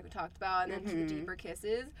opening, like we talked about, and then to the deeper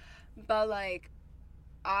kisses. But, like,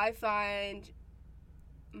 I find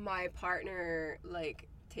my partner, like,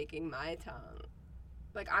 taking my tongue.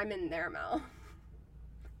 Like, I'm in their mouth.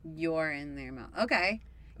 You're in their mouth. Okay.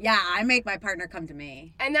 Yeah, I make my partner come to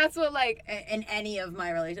me. And that's what, like... In any of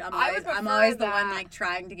my relationships. I'm always the one, like,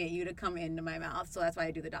 trying to get you to come into my mouth, so that's why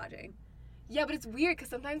I do the dodging. Yeah, but it's weird, because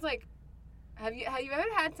sometimes, like... Have you ever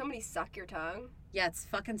had somebody suck your tongue? Yeah, it's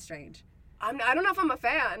fucking strange. I don't know if I'm a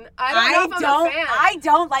fan. I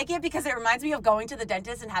don't like it because it reminds me of going to the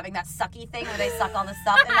dentist and having that sucky thing where they suck all the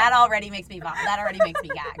stuff, and that already makes me vomit. That already makes me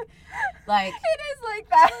gag. Like, it is like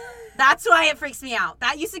that. That's why it freaks me out.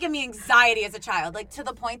 That used to give me anxiety as a child, like, to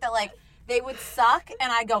the point that, like, they would suck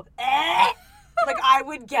and I'd go, eh! Like, I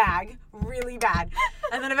would gag really bad.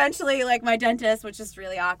 And then eventually, like, my dentist, which is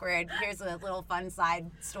really awkward. Here's a little fun side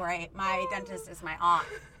story. My dentist is my aunt.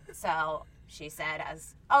 So she said,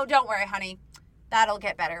 oh, don't worry, honey. That'll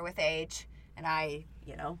get better with age. And I'm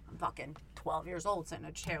fucking 12 years old sitting in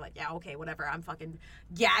a chair like, yeah, okay, whatever. I'm fucking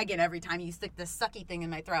gagging every time you stick this sucky thing in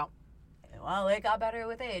my throat. Well, it got better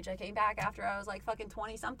with age. I came back after I was, like, fucking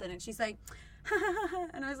 20-something. And she's like,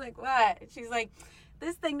 and I was like, what? She's like,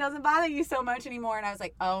 this thing doesn't bother you so much anymore. And I was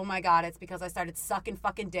like, oh my God, it's because I started sucking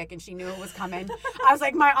fucking dick and she knew it was coming. I was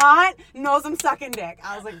like, my aunt knows I'm sucking dick.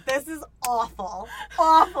 I was like, this is awful.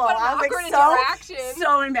 Awful. I was like,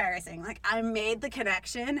 so embarrassing. Like, I made the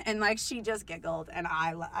connection and, like, she just giggled and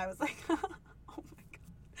I was like, oh my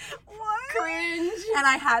God. What? Cringe. And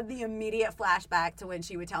I had the immediate flashback to when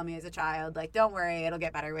she would tell me as a child, like, don't worry, it'll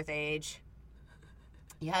get better with age.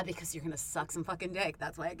 Yeah, because you're going to suck some fucking dick.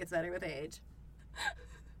 That's why it gets better with age.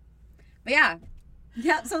 But yeah.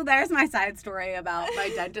 Yep, so there's my side story about my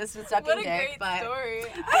dentist with sucking dick. What a great story.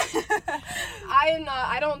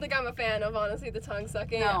 I don't think I'm a fan of, honestly, the tongue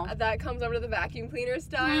sucking. No. That comes over to the vacuum cleaner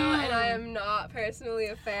style, and I am not personally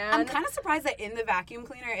a fan. I'm kind of surprised that in the vacuum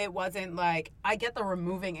cleaner it wasn't like, I get the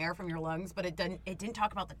removing air from your lungs, but it didn't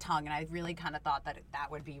talk about the tongue, and I really kind of thought that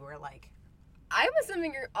that would be where, like... I'm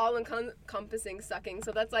assuming you're all-encompassing sucking,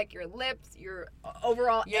 so that's, like, your lips, your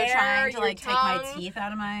overall You're air, trying to, like, tongue. take my teeth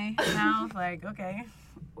out of my mouth? Like, okay.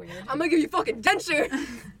 Weird. I'm gonna give you fucking denture!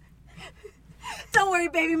 Don't worry,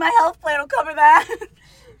 baby, my health plan will cover that. I'm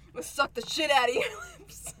gonna suck the shit out of your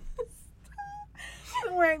lips.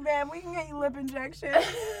 Don't worry, man, we can get you lip injections.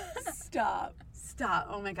 Stop.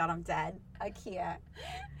 Oh my God, I'm dead. I can't.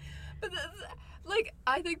 But like,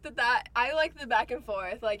 I think that I like the back and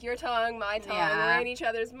forth. Like, your tongue, my tongue, we're in each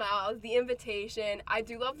other's mouths, the invitation. I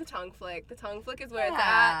do love the tongue flick. The tongue flick is where it's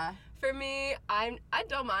at. For me, I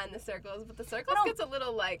don't mind the circles, but the circles gets a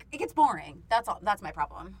little, like... It gets boring. That's all. That's my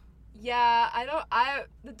problem. Yeah,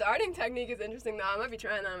 the darting technique is interesting, though. I might be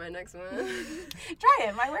trying that on my next one. Try it.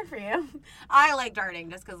 It might work for you. I like darting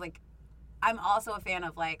just because, like, I'm also a fan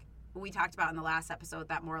of, like, we talked about in the last episode,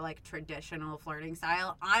 that more, like, traditional flirting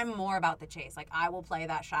style. I'm more about the chase. Like, I will play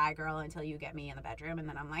that shy girl until you get me in the bedroom, and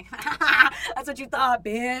then I'm like, that's what you thought,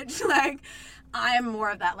 bitch. Like, I'm more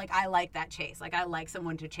of that. Like, I like that chase. Like, I like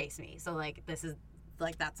someone to chase me. So, like, this is,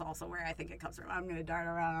 like, that's also where I think it comes from. I'm going to dart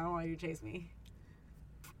around. I don't want you to chase me.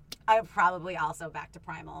 I'm probably also back to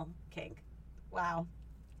primal kink. Wow.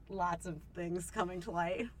 Lots of things coming to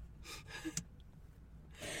light.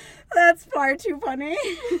 That's far too funny.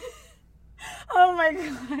 Oh my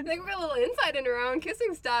God. I think we got a little insight into our own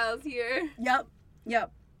kissing styles here.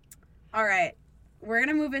 Yep. All right. We're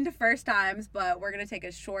going to move into first times, but we're going to take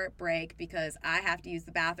a short break because I have to use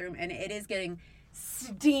the bathroom and it is getting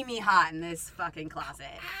steamy hot in this fucking closet.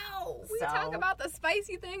 Ow! We talk about the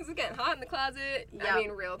spicy things. It's getting hot in the closet. Yep. I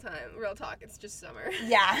mean, real talk. It's just summer.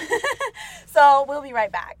 Yeah. So we'll be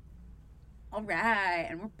right back. All right.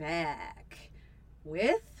 And we're back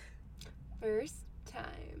with first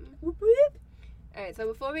time. Whoop whoop. All right, so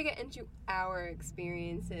before we get into our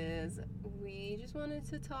experiences, we just wanted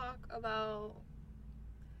to talk about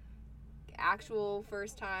actual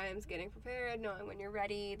first times, getting prepared, knowing when you're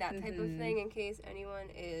ready, that type of thing, in case anyone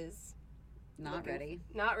is Not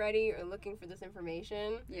ready or looking for this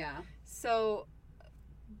information. Yeah. So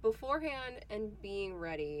beforehand and being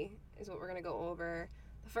ready is what we're going to go over.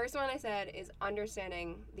 The first one I said is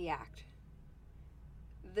understanding the act.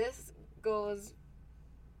 This goes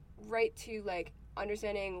right to like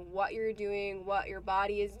understanding what you're doing, what your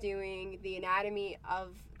body is doing, the anatomy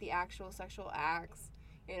of the actual sexual acts,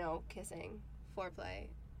 kissing, foreplay,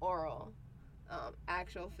 oral,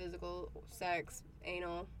 actual physical sex,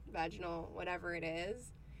 anal, vaginal, whatever it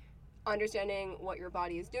is. Understanding what your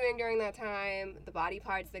body is doing during that time, the body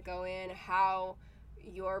parts that go in,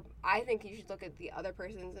 I think you should look at the other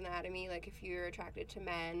person's anatomy. Like if you're attracted to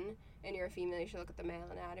men and you're a female, you should look at the male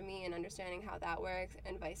anatomy and understanding how that works,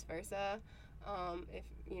 and vice versa. If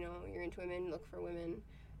you're into women, look for women,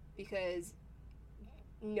 because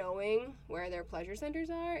knowing where their pleasure centers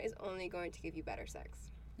are is only going to give you better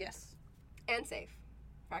sex. Yes. And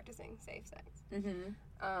practicing safe sex. Mm-hmm.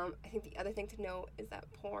 I think the other thing to note is that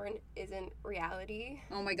porn isn't reality.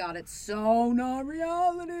 Oh my god, it's so not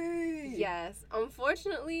reality. Yes.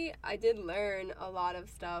 Unfortunately, I did learn a lot of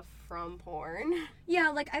stuff from porn. Yeah,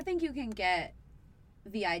 like I think you can get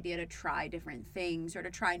the idea to try different things or to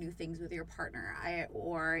try new things with your partner.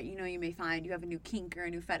 You may find you have a new kink or a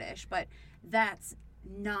new fetish, but that's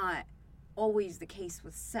not always the case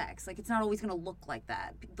with sex. Like, it's not always going to look like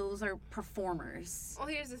that. Those are performers. Well,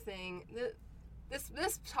 here's the thing.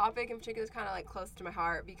 This topic in particular is kind of like close to my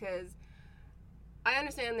heart, because I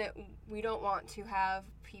understand that we don't want to have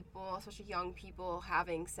people, especially young people,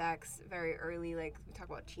 having sex very early. Like, we talk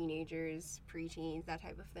about teenagers, preteens, that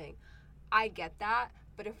type of thing. I get that,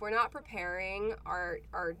 but if we're not preparing our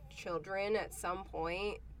children at some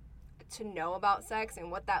point to know about sex and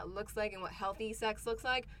what that looks like and what healthy sex looks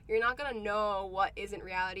like, you're not going to know what isn't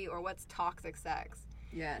reality or what's toxic sex.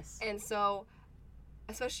 Yes. And so,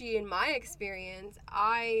 especially in my experience,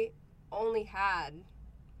 I only had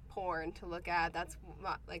porn to look at. That's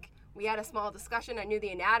we had a small discussion. I knew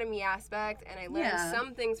the anatomy aspect, and I learned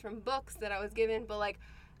some things from books that I was given, but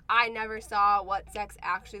I never saw what sex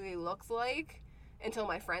actually looks like until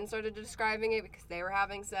my friends started describing it because they were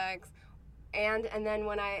having sex. And then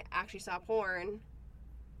when I actually saw porn,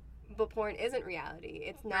 but porn isn't reality.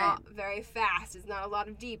 It's not very fast. It's not a lot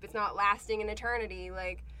of deep. It's not lasting an eternity.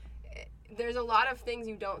 There's a lot of things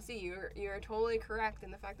you don't see. You're totally correct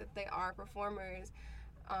in the fact that they are performers.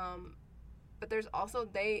 But there's also,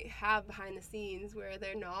 they have behind the scenes where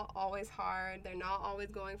they're not always hard. They're not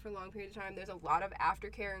always going for long periods of time. There's a lot of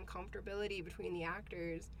aftercare and comfortability between the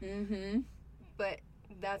actors. Mm-hmm. But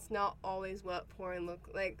that's not always what porn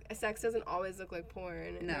look like. Sex doesn't always look like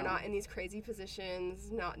porn. No. They're not in these crazy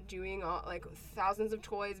positions, not doing all thousands of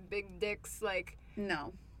toys, big dicks.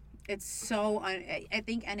 No. It's so, I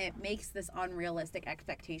think, and it makes this unrealistic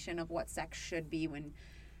expectation of what sex should be when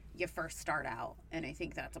you first start out, and I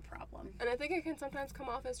think that's a problem. And I think it can sometimes come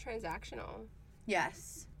off as transactional.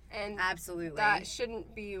 Yes. And absolutely. That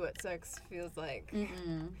shouldn't be what sex feels like.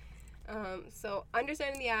 Mm-mm. So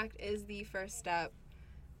understanding the act is the first step.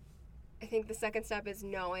 I think the second step is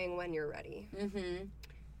knowing when you're ready. Mm-hmm.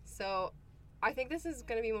 So I think this is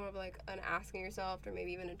going to be more of an asking yourself, or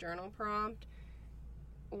maybe even a journal prompt.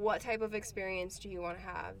 What type of experience do you want to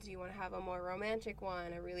have? Do you want to have a more romantic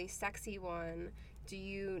one, a really sexy one? Do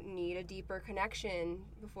you need a deeper connection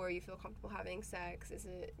before you feel comfortable having sex? Is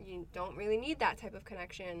it you don't really need that type of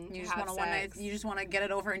connection You to just have want sex? You just want to get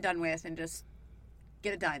it over and done with and just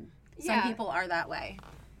get it done. Yeah. Some people are that way.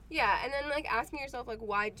 Yeah, and then asking yourself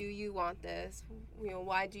why do you want this?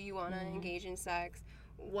 Why do you want to engage in sex?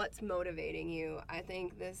 What's motivating you? I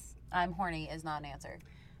think this. I'm horny is not an answer.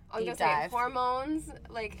 I was Deep gonna dive.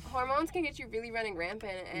 say hormones can get you really running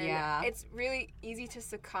rampant, and it's really easy to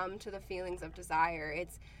succumb to the feelings of desire.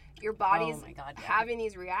 It's your body's having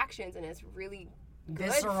these reactions, and it's really good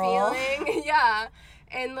visceral feeling. Yeah,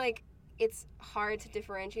 and it's hard to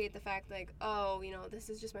differentiate the fact this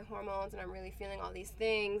is just my hormones, and I'm really feeling all these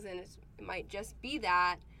things, and it might just be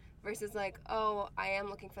that. Versus I am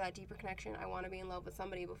looking for that deeper connection. I want to be in love with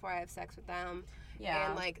somebody before I have sex with them.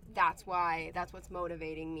 Yeah. And that's what's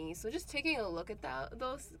motivating me. So just taking a look at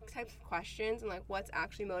those types of questions and what's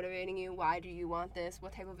actually motivating you. Why do you want this?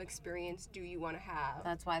 What type of experience do you want to have?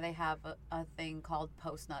 That's why they have a thing called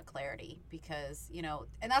post-nut clarity, because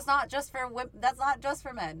and that's not just for women. That's not just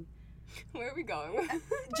for men. Where are we going?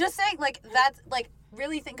 Just saying, that's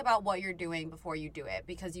really think about what you're doing before you do it,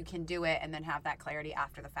 because you can do it and then have that clarity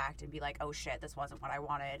after the fact and be oh shit, this wasn't what I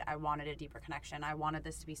wanted. I wanted a deeper connection. I wanted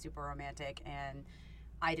this to be super romantic, and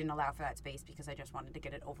I didn't allow for that space because I just wanted to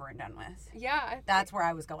get it over and done with. Yeah. That's where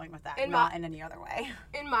I was going with that, not in any other way.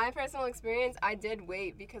 In my personal experience, I did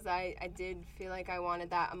wait because I did feel like I wanted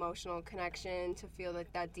that emotional connection, to feel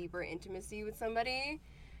like that deeper intimacy with somebody.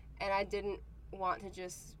 And I didn't want to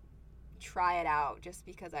just try it out just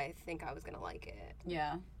because I think I was going to like it.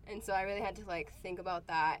 Yeah. And so I really had to, like, think about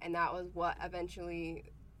that. And that was what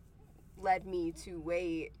eventually led me to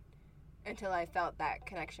wait until I felt that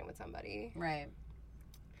connection with somebody. Right.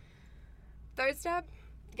 Third step,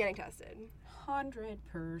 getting tested. 100%.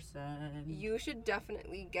 You should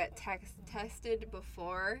definitely get tested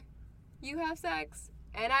before you have sex.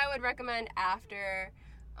 And I would recommend after.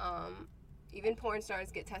 Even porn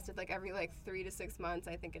stars get tested like every 3 to 6 months,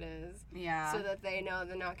 I think it is. Yeah. So that they know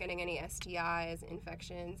they're not getting any STIs,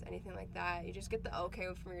 infections, anything like that. You just get the okay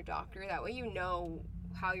from your doctor. That way you know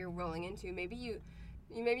how you're rolling into. Maybe you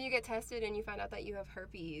get tested and you find out that you have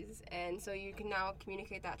herpes, and so you can now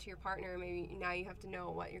communicate that to your partner. Maybe now you have to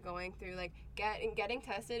know what you're going through. Like, getting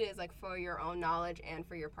tested is like for your own knowledge and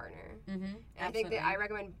for your partner. Mm-hmm. And I think that I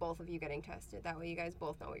recommend both of you getting tested. That way you guys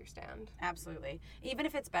both know where you stand. Absolutely. Even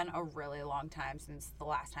if it's been a really long time since the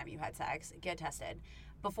last time you had sex, get tested.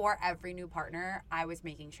 Before every new partner, I was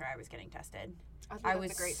making sure I was getting tested. I think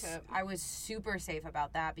that's a great tip. I was super safe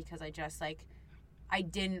about that because I just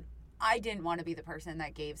I didn't want to be the person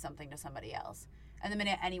that gave something to somebody else. And the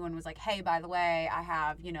minute anyone was like, hey, by the way, I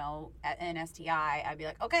have, an STI, I'd be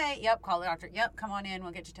like, okay, yep, call the doctor. Yep, come on in,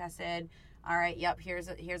 we'll get you tested. All right, yep, here's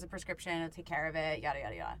a prescription, I'll take care of it, yada,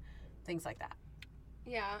 yada, yada. Things like that.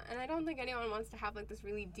 Yeah, and I don't think anyone wants to have this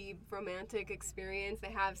really deep romantic experience.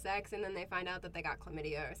 They have sex and then they find out that they got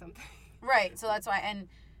chlamydia or something. Right, so that's why,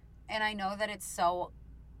 and I know that it's so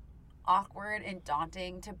awkward and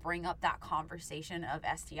daunting to bring up that conversation of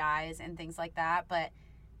STIs and things like that, but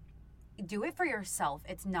do it for yourself.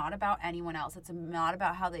 It's not about anyone else. It's not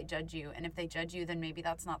about how they judge you, and if they judge you, then maybe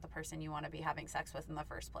that's not the person you want to be having sex with in the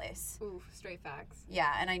first place. Oof, straight facts.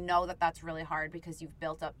 Yeah, and I know that that's really hard because you've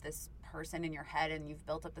built up this person in your head and you've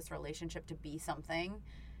built up this relationship to be something,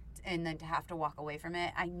 and then to have to walk away from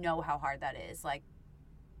it. I know how hard that is,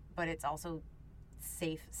 but it's also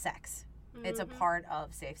safe sex. Mm-hmm. It's a part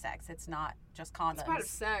of safe sex. It's not just condoms. It's part of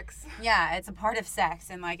sex. Yeah, it's a part of sex.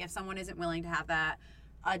 And, if someone isn't willing to have that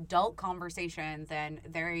adult conversation, then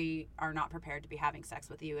they are not prepared to be having sex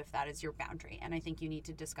with you if that is your boundary. And I think you need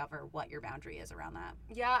to discover what your boundary is around that.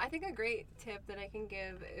 Yeah, I think a great tip that I can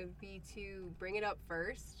give would be to bring it up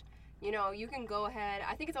first. You can go ahead.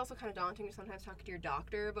 I think it's also kind of daunting to sometimes talk to your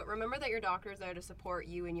doctor, but remember that your doctor is there to support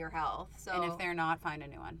you in your health. So, and if they're not, find a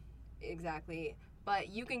new one. Exactly. But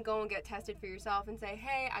you can go and get tested for yourself and say,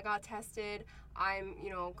 hey, I got tested. I'm,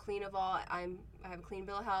 clean of all. I have a clean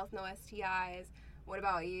bill of health, no STIs. What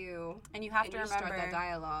about you? And you have to remember, start that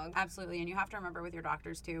dialogue. Absolutely. And you have to remember with your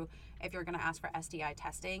doctors too, if you're going to ask for STI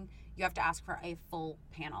testing, you have to ask for a full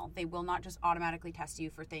panel. They will not just automatically test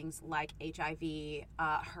you for things like HIV,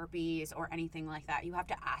 herpes, or anything like that. You have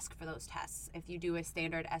to ask for those tests. If you do a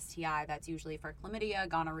standard STI, that's usually for chlamydia,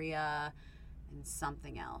 gonorrhea, and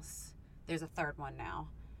something else. There's a third one now.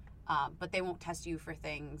 But they won't test you for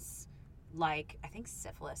things like, I think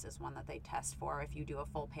syphilis is one that they test for if you do a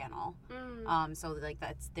full panel. So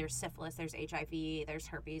there's syphilis, there's HIV, there's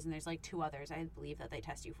herpes, and there's 2 others I believe that they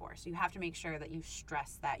test you for. So you have to make sure that you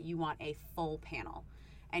stress that you want a full panel.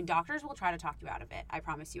 And doctors will try to talk you out of it. I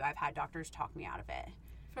promise you, I've had doctors talk me out of it.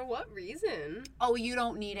 For what reason? Oh, you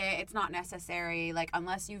don't need it. It's not necessary.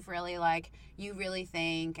 Unless you've really, you really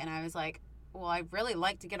think. And I was like, well, I'd really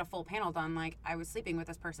like to get a full panel done. I was sleeping with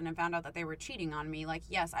this person and found out that they were cheating on me.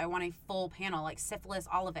 Yes, I want a full panel, syphilis,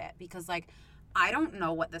 all of it. Because, I don't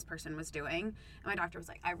know what this person was doing. And my doctor was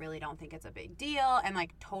like, I really don't think it's a big deal. And,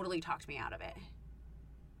 totally talked me out of it.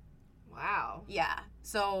 Wow. Yeah.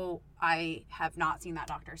 So I have not seen that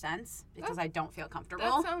doctor since because I don't feel comfortable.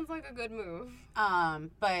 That sounds like a good move.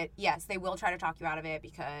 But yes, they will try to talk you out of it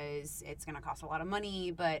because it's going to cost a lot of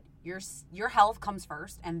money, but your health comes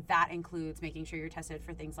first, and that includes making sure you're tested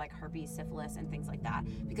for things like herpes, syphilis, and things like that,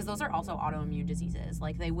 because those are also autoimmune diseases.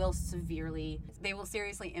 They will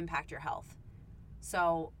seriously impact your health.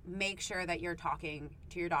 So make sure that you're talking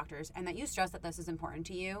to your doctors and that you stress that this is important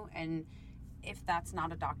to you. And if that's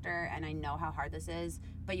not a doctor, and I know how hard this is,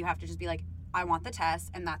 but you have to just be like, I want the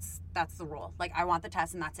test, and that's the rule. I want the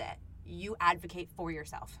test, and that's it. You advocate for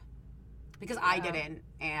yourself. Because I didn't,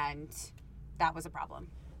 and that was a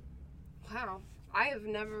problem. Wow. I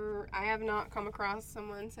have not come across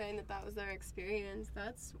someone saying that was their experience.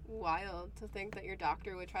 That's wild to think that your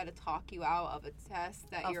doctor would try to talk you out of a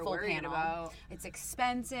test that you're worried about. It's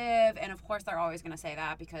expensive, and of course they're always going to say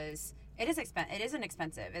that because It isn't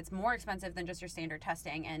expensive. It's more expensive than just your standard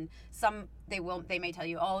testing. And they may tell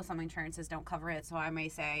you, oh, some insurances don't cover it. So I may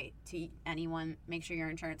say to anyone, make sure your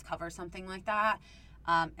insurance covers something like that.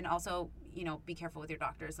 And also, be careful with your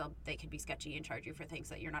doctors. They could be sketchy and charge you for things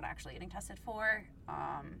that you're not actually getting tested for.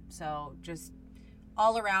 So just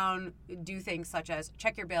all around, do things such as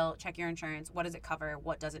check your bill, check your insurance. What does it cover?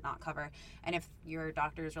 What does it not cover? And if your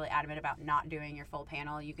doctor is really adamant about not doing your full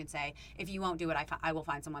panel, you can say, if you won't do it, I will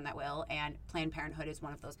find someone that will. And Planned Parenthood is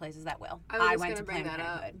one of those places that will. I went to Planned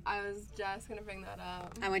Parenthood. I was just going to bring that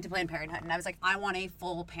up. I went to Planned Parenthood and I was like, I want a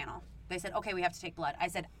full panel. They said, okay, we have to take blood. I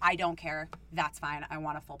said, I don't care. That's fine. I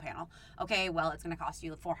want a full panel. Okay, well, it's going to cost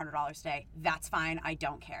you $400 today. That's fine. I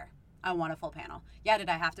don't care. I want a full panel. Yeah, did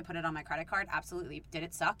I have to put it on my credit card? Absolutely. Did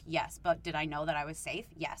it suck? Yes. But did I know that I was safe?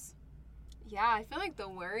 Yes. Yeah, I feel like the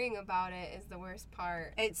worrying about it is the worst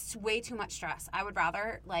part. It's way too much stress. I would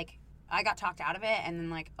rather, I got talked out of it,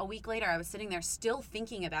 and then, a week later, I was sitting there still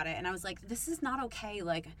thinking about it, and I was like, this is not okay.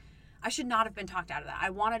 I should not have been talked out of that. I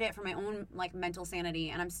wanted it for my own, mental sanity,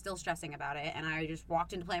 and I'm still stressing about it, and I just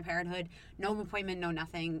walked into Planned Parenthood, no appointment, no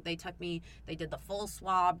nothing. They took me, they did the full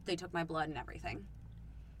swab, they took my blood and everything.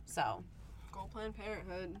 So, go Planned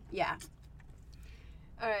Parenthood. Yeah.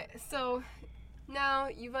 All right. So now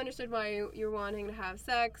you've understood why you're wanting to have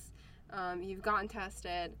sex. You've gotten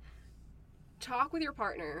tested. Talk with your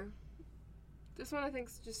partner. This one I think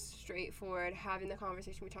is just straightforward. Having the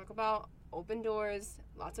conversation we talk about. Open doors.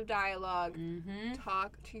 Lots of dialogue. Mm-hmm.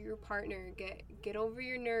 Talk to your partner. Get over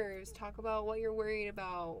your nerves. Talk about what you're worried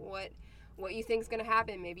about. What you think is going to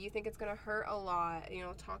happen. Maybe you think it's going to hurt a lot.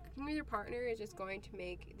 Talking with your partner is just going to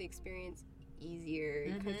make the experience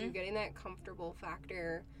easier because you're getting that comfortable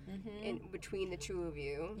factor in between the two of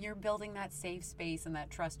you. You're building that safe space and that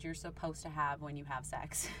trust you're supposed to have when you have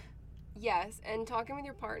sex. Yes, and talking with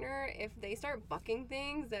your partner, if they start bucking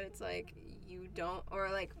things that it's you don't, or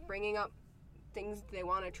bringing up things they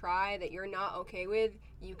want to try that you're not okay with,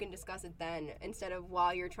 you can discuss it then instead of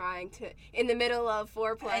while you're trying to in the middle of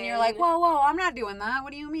foreplay. And you're like, whoa, I'm not doing that.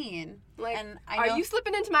 What do you mean? And are you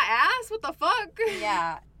slipping into my ass? What the fuck?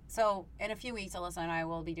 Yeah. So in a few weeks, Alyssa and I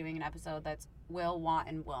will be doing an episode that's will, want,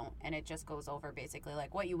 and won't, and it just goes over basically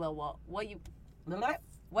what you will, what you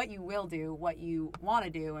will do, what you want to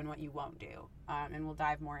do, and what you won't do. And we'll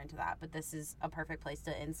dive more into that. But this is a perfect place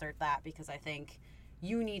to insert that because I think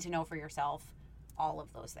you need to know for yourself all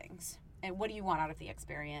of those things. And what do you want out of the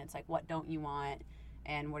experience? What don't you want?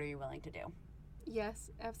 And what are you willing to do?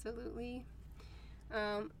 Yes, absolutely.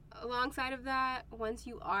 Alongside of that, once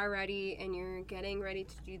you are ready and you're getting ready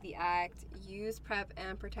to do the act, use PrEP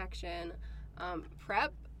and protection.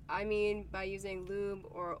 PrEP, I mean by using lube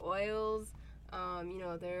or oils.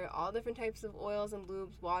 There are all different types of oils and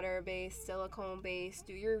lubes, water-based, silicone-based.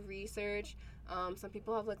 Do your research. Some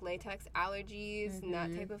people have latex allergies and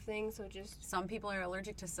that type of thing, so just... Some people are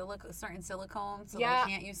allergic to certain silicones, so they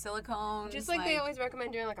can't use silicones. Just they always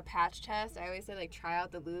recommend doing a patch test. I always say try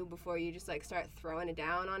out the lube before you just start throwing it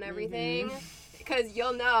down on everything. Because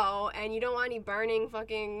you'll know, and you don't want any burning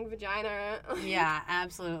fucking vagina. Yeah,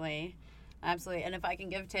 absolutely. Absolutely. And if I can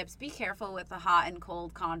give tips, be careful with the hot and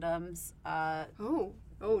cold condoms.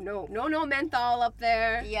 Oh, no. No menthol up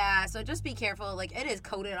there. Yeah, so just be careful. It is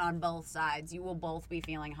coated on both sides. You will both be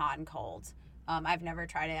feeling hot and cold. I've never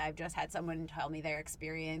tried it. I've just had someone tell me their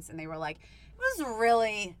experience, and they were like, it was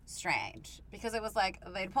really strange. Because it was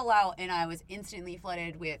they'd pull out, and I was instantly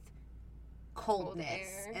flooded with coldness.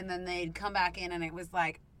 And then they'd come back in, and it was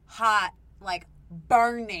hot,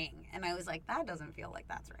 burning. And I was like, that doesn't feel like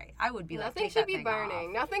that's right. I would be Nothing should be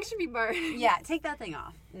burning. Nothing should be burning. Yeah, take that thing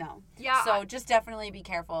off. No. Yeah. So just definitely be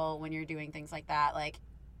careful when you're doing things like that.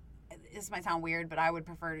 This might sound weird, but I would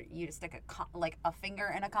prefer you to stick a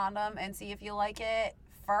finger in a condom and see if you like it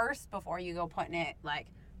first before you go putting it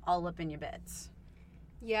all up in your bits.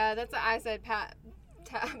 Yeah, that's what I said. Patch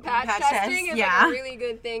testing is a really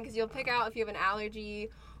good thing because you'll pick out if you have an allergy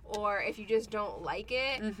or if you just don't like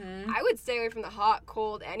it. I would stay away from the hot,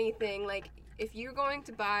 cold, anything. If you're going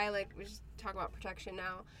to buy, we just talk about protection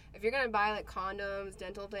now. If you're going to buy, condoms,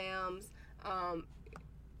 dental dams,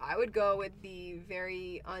 I would go with the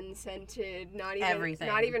very unscented, not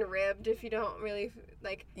even ribbed if you don't really,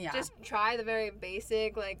 just try the very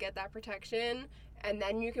basic, get that protection. And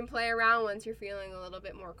then you can play around once you're feeling a little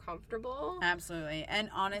bit more comfortable. Absolutely.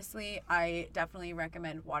 And honestly, I definitely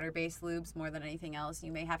recommend water-based lubes more than anything else.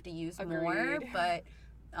 You may have to use more, but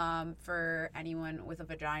for anyone with a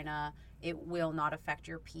vagina, it will not affect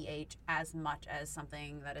your pH as much as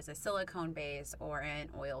something that is a silicone-based or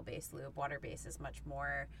an oil-based lube. Water-based is much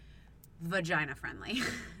more vagina friendly.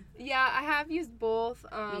 Yeah, I have used both.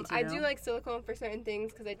 I do too. like silicone for certain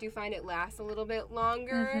things because I do find it lasts a little bit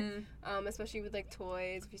longer, especially with like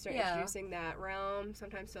toys. If you start introducing that realm,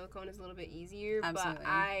 sometimes silicone is a little bit easier. Absolutely.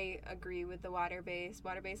 But I agree with the water-based.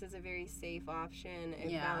 Water-based is a very safe option.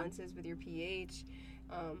 It balances with your pH.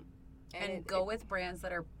 And go with brands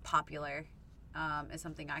that are popular, is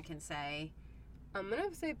something I can say. I'm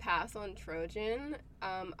gonna say pass on Trojan.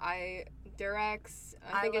 Durex.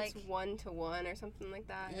 I think it's 1-to-1 or something like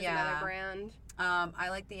that. Is another brand. I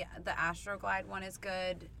like the Astroglide one is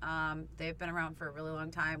good. They've been around for a really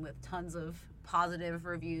long time with tons of positive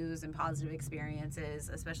reviews and positive experiences,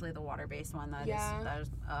 especially the water-based one that is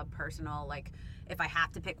personal. Like, if I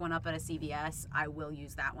have to pick one up at a CVS, I will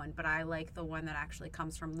use that one. But I like the one that actually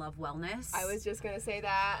comes from Love Wellness. I was just going to say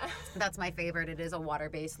that. That's my favorite. It is a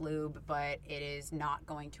water-based lube, but it is not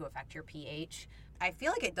going to affect your pH. I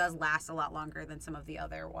feel like it does last a lot longer than some of the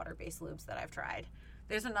other water-based lubes that I've tried.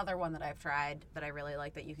 There's another one that I've tried that I really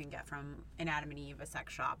like that you can get from an Adam and Eve, a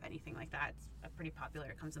sex shop, anything like that. It's pretty popular.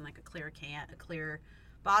 It comes in like a clear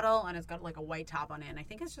bottle, and it's got like a white top on it. And I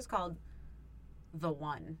think it's just called The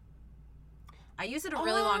One. I used it a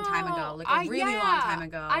really long time ago, long time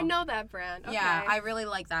ago. I know that brand. Okay. Yeah, I really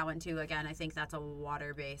like that one too. Again, I think that's a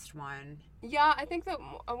water-based one. Yeah, I think the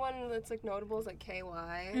one that's like notable is like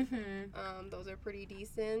KY. Those are pretty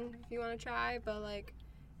decent if you want to try, but like.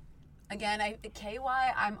 Again, KY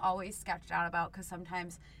I'm always sketched out about because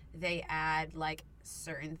sometimes they add like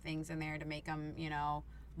certain things in there to make them,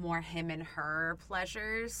 more him and her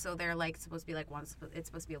pleasures. So they're like supposed to be like it's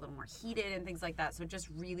supposed to be a little more heated and things like that. So just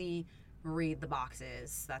really read the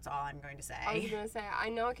boxes. That's all I'm going to say. I was going to say, I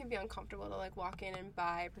know it can be uncomfortable to like walk in and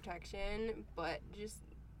buy protection, but just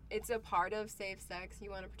it's a part of safe sex.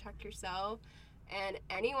 You want to protect yourself. And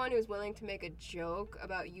anyone who's willing to make a joke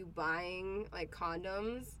about you buying like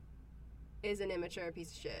condoms is an immature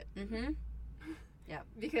piece of shit. Yep.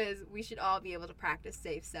 Because we should all be able to practice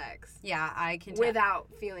safe sex. Yeah, I can without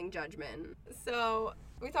feeling judgment. So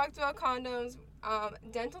we talked about condoms.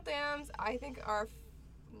 Dental dams, I think, are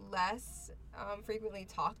less frequently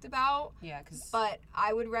talked about. Yeah, but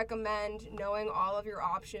I would recommend knowing all of your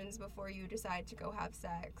options before you decide to go have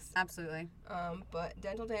sex. Absolutely. But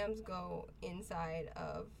dental dams go inside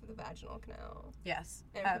of the vaginal canal. Yes.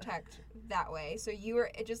 And protect that way. So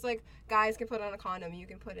just like guys can put on a condom, you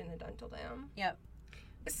can put in a dental dam. Yep.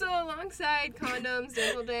 So alongside condoms,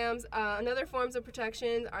 dental dams, another forms of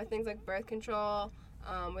protection are things like birth control,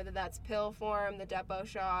 whether that's pill form, the Depo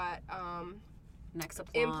shot, Nexaplon,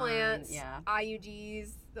 implants,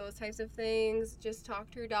 IUDs, those types of things. Just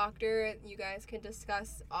talk to your doctor. You guys can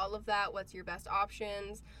discuss all of that. What's your best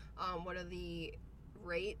options? What are the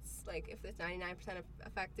rates? Like if it's 99%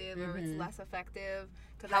 effective or if it's less effective.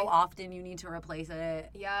 How often you need to replace it.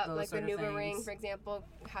 Yeah, like the NuvaRing, for example,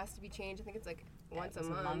 has to be changed. I think it's like once a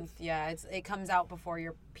month. Yeah, it comes out before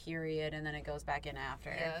your period and then it goes back in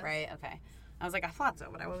after, right? Okay. I was like, I thought so,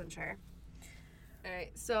 but I wasn't sure. All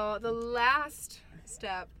right, so the last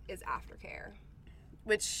step is aftercare,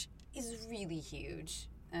 which is really huge.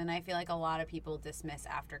 And I feel like a lot of people dismiss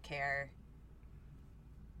aftercare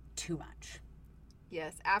too much.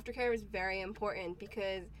 Yes, aftercare is very important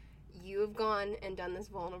because you have gone and done this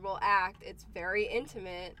vulnerable act. It's very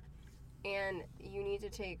intimate, and you need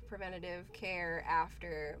to take preventative care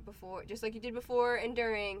before, just like you did before and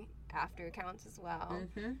during. After counts as well.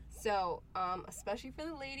 So, especially for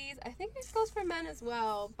the ladies, I think this goes for men as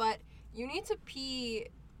well, but you need to pee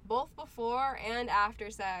both before and after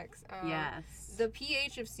sex. Yes. The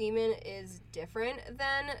pH of semen is different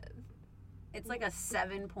than... It's like a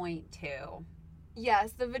 7.2.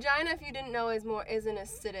 Yes, the vagina, if you didn't know, is an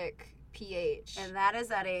acidic pH. And that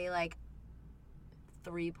is at a,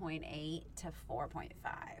 3.8 to 4.5.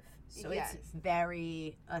 So it's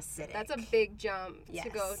very acidic. That's a big jump to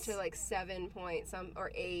go to 7 point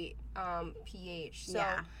or 8 pH. So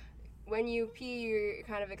when you pee, you're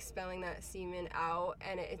kind of expelling that semen out,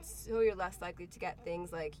 and you're less likely to get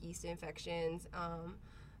things like yeast infections,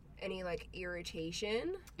 any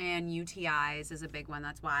irritation. And UTIs is a big one.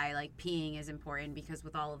 That's why peeing is important, because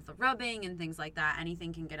with all of the rubbing and things like that,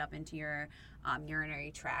 anything can get up into your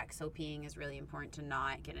urinary tract. So peeing is really important to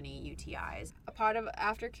not get any UTIs. A part of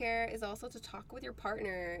aftercare is also to talk with your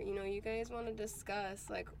partner. You guys want to discuss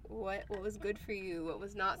what was good for you, what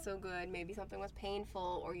was not so good. Maybe something was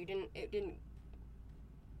painful, or it didn't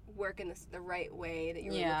work in the right way that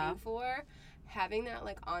you were looking for. Having that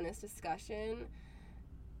honest discussion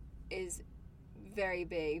is very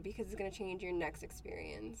big, because it's going to change your next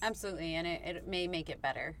experience. Absolutely, and it may make it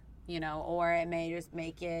better, or it may just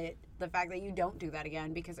make it the fact that you don't do that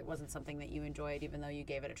again because it wasn't something that you enjoyed, even though you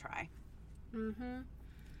gave it a try.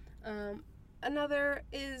 Another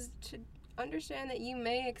is to understand that you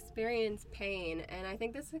may experience pain, and I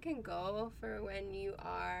think this can go for when you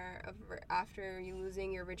are after you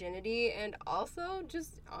losing your virginity, and also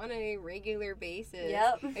just on a regular basis.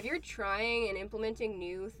 Yep. If you're trying and implementing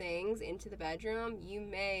new things into the bedroom, you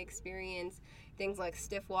may experience things like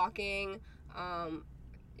stiff walking,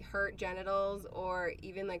 hurt genitals, or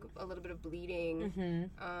even like a little bit of bleeding,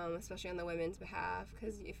 especially on the women's behalf,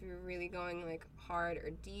 because if you're really going like hard or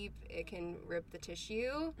deep, it can rip the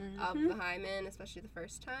tissue of the hymen, especially the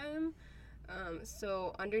first time.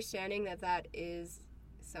 So understanding that is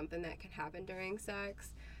something that can happen during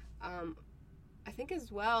sex. I think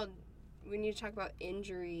as well, we need to talk about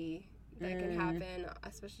injury that can happen,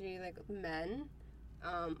 especially like men.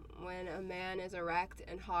 When a man is erect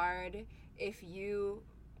and hard, if you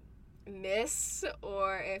miss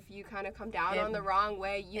or if you kind of come down on the wrong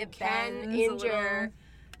way, you can injure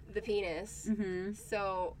the penis.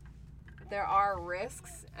 So there are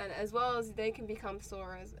risks, and as well as they can become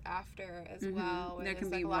sore after as well. There can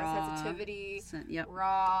like be a lot of sensitivity,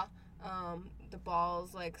 raw, the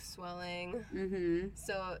balls like swelling.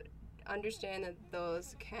 So understand that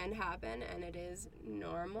those can happen, and it is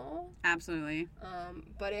normal. Absolutely.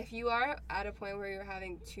 But if you are at a point where you're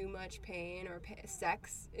having too much pain or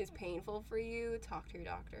sex is painful for you, talk to your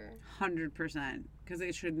doctor. 100%, because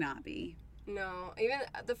it should not be. No, even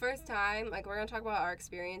the first time, like we're going to talk about our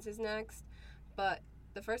experiences next, but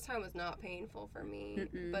the first time was not painful for me.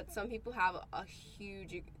 But some people have a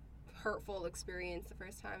huge hurtful experience the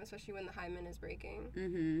first time, especially when the hymen is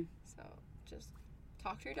breaking. So just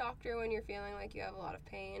talk to your doctor when you're feeling like you have a lot of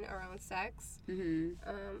pain around sex.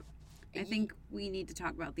 I think we need to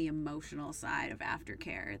talk about the emotional side of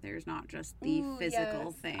aftercare. There's not just the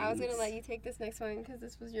physical things. I was going to let you take this next one because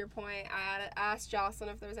this was your point. I asked Jocelyn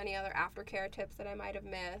if there was any other aftercare tips that I might have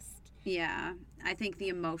missed. Yeah, I think the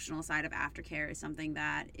emotional side of aftercare is something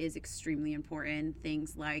that is extremely important.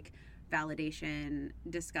 Things like validation,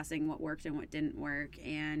 discussing what worked and what didn't work,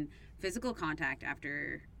 and physical contact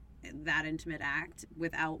after that intimate act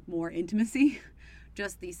without more intimacy.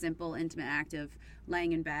 Just the simple intimate act of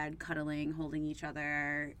laying in bed, cuddling, holding each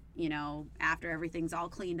other, you know, after everything's all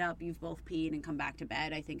cleaned up, you've both peed and come back to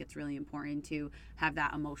bed. I think it's really important to have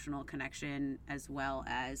that emotional connection as well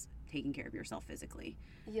as taking care of yourself physically.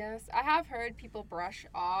 Yes, I have heard people brush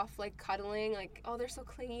off like cuddling, like, oh, they're so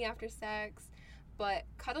clingy after sex. But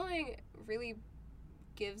cuddling really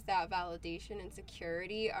gives that validation and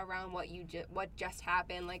security around what just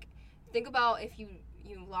happened. Like, think about if you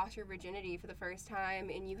lost your virginity for the first time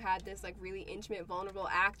and you had this like really intimate, vulnerable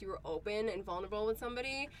act. You were open and vulnerable with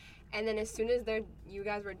somebody, and then as soon as you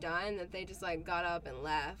guys were done, that they just like got up and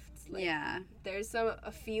left. Like, there's some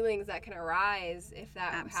feelings that can arise if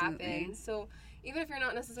that happens. So even if you're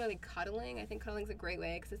not necessarily cuddling, I think cuddling's a great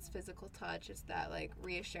way because it's physical touch. It's that like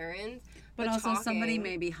reassurance. But also somebody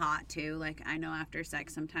may be hot too. Like I know after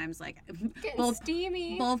sex sometimes like both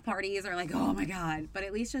steamy. Both parties are like, oh my god. But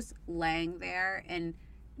at least just laying there, and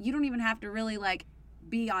you don't even have to really like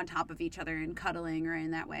be on top of each other and cuddling or in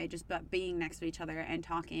that way. Just but being next to each other and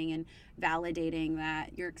talking and validating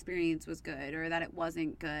that your experience was good or that it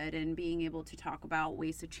wasn't good, and being able to talk about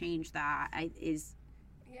ways to change that is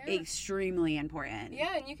extremely important.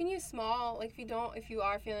 Yeah, and you can use small, like if you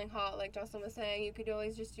are feeling hot, like Jocelyn was saying, you could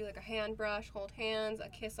always just do like a hand brush, hold hands, a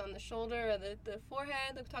kiss on the shoulder or the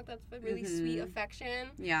forehead. Like that's a really sweet affection.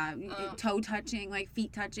 Yeah, toe touching, like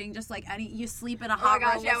feet touching, just like you sleep in a hot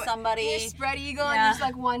room with somebody. You spread eagle and just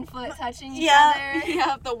like one foot touching each other.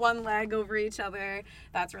 Yeah, the one leg over each other.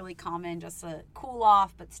 That's really common, just to cool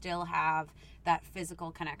off but still have that physical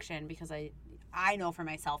connection, because I know for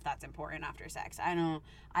myself that's important after sex.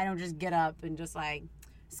 I don't just get up and just like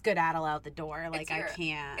skedaddle out the door. Like I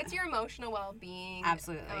can't. It's your emotional well-being.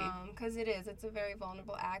 Absolutely. Because it's a very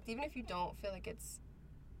vulnerable act. Even if you don't feel like it's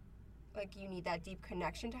like you need that deep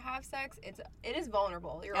connection to have sex, it is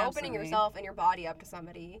vulnerable. You're opening yourself and your body up to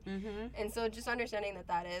somebody. And so just understanding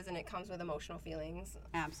that is, and it comes with emotional feelings.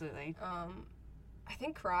 Absolutely. I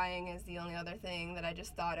think crying is the only other thing that I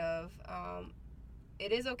just thought of.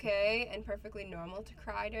 It is okay and perfectly normal to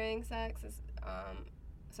cry during sex,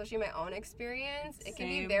 especially my own experience. It can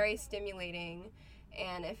be very stimulating,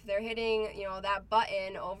 and if they're hitting, that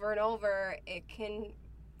button over and over, it can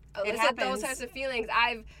elicit those types of feelings.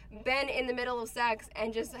 I've been in the middle of sex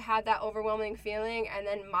and just had that overwhelming feeling, and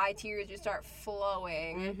then my tears just start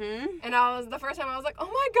flowing. And the first time I was like, oh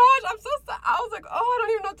my gosh, I'm so sad. I was like, oh, I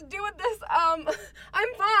don't even know what to do with this. I'm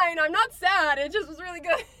fine. I'm not sad. It just was really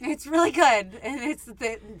good. It's really good. And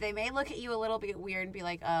they may look at you a little bit weird and be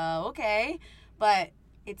like, oh, okay. But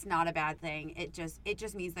It's not a bad thing. It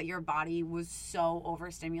just means that your body was so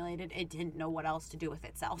overstimulated it didn't know what else to do with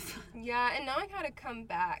itself. Yeah, and now I gotta come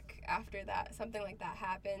back after that. Something like that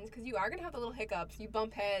happens because you are gonna have the little hiccups. You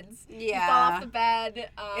bump heads. Yeah. You fall off the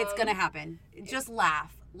bed. It's gonna happen. Just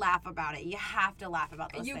laugh about it. You have to laugh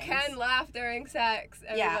about those you things. can laugh during sex.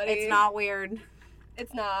 Everybody. Yeah, it's not weird.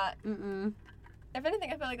 It's not. Mm-mm. If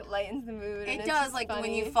anything, I feel like it lightens the mood. It and does, it's like funny.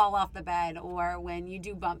 when you fall off the bed, or when you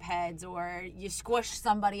do bump heads, or you squish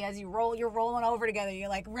somebody as you roll. You're rolling over together. You're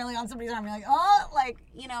like really on somebody's arm. You're like, oh, like,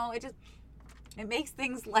 you know, it makes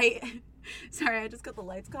things light. Sorry, I just got the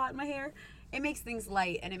lights caught in my hair. It makes things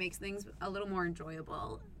light, and it makes things a little more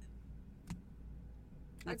enjoyable.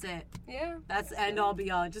 That's it. Yeah. That's end all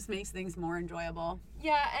be all. It just makes things more enjoyable.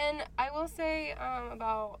 Yeah, and I will say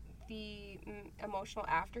about the emotional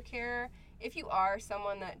aftercare, if you are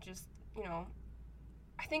someone that just, you know,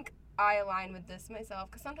 I think I align with this myself,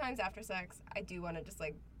 because sometimes after sex, I do want to just,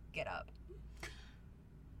 like, get up.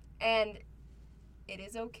 And it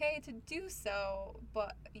is okay to do so,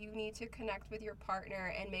 but you need to connect with your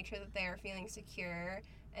partner and make sure that they are feeling secure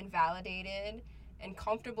and validated and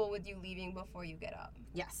comfortable with you leaving before you get up.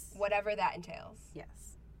 Yes. Whatever that entails.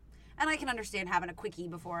 Yes. And I can understand having a quickie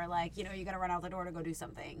before, like, you know, you got to run out the door to go do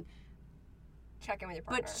something. Check in with your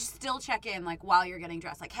partner. But still check in, like, while you're getting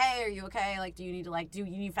dressed. Like, hey, are you okay? Like, do you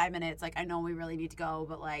need 5 minutes? Like, I know we really need to go,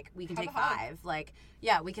 but, like, we can Have take a hug. 5. Like,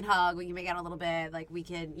 yeah, we can hug. We can make out a little bit. Like, we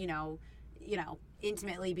can, you know,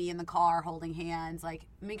 intimately be in the car holding hands. Like,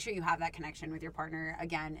 make sure you have that connection with your partner.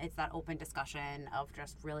 Again, it's that open discussion of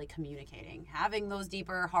just really communicating. Having those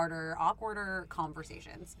deeper, harder, awkwarder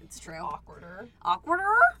conversations. It's true. Awkwarder.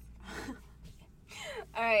 Awkwarder?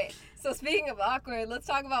 All right. So speaking of awkward, let's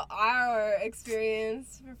talk about our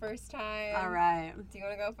experience for first time. All right. Do you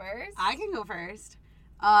want to go first? I can go first.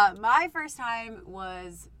 My first time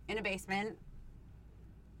was in a basement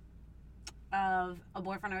of a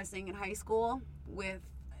boyfriend I was seeing in high school with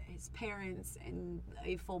his parents and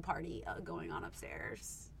a full party going on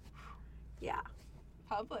upstairs. Yeah,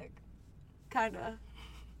 Public. kind of.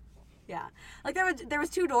 Yeah, like there was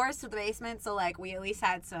 2 doors to the basement, so like we at least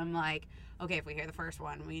had some like, okay, if we hear the first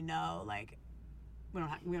one, we know like we don't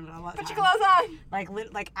have a lot of Put time. your clothes on.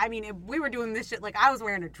 Like I mean, if we were doing this shit, like I was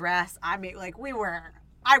wearing a dress. I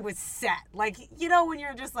was set. Like, you know, when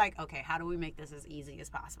you're just like, okay, how do we make this as easy as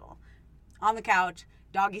possible? On the couch,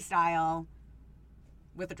 doggy style,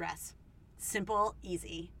 with a dress. Simple,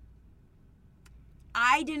 easy.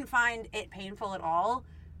 I didn't find it painful at all,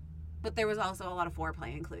 but there was also a lot of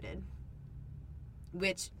foreplay included,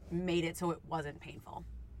 which made it so it wasn't painful.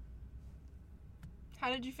 How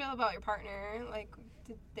did you feel about your partner? Like,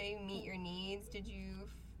 did they meet your needs? Did you...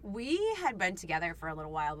 We had been together for a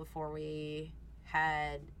little while before we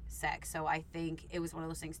had sex, so I think it was one of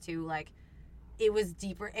those things too, like, it was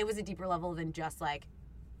deeper. It was a deeper level than just like,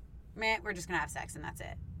 man, we're just gonna have sex and that's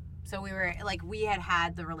it. So we were like, we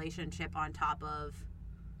had the relationship on top of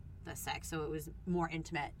the sex, so it was more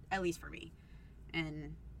intimate, at least for me.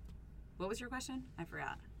 And what was your question? I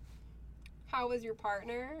forgot. How was your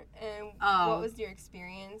partner, and Oh. what was your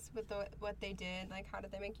experience with what they did? Like, how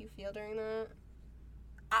did they make you feel during that?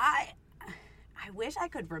 I wish I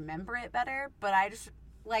could remember it better, but I just,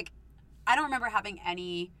 like, I don't remember having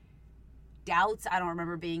any doubts. I don't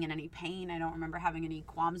remember being in any pain. I don't remember having any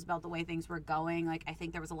qualms about the way things were going. Like, I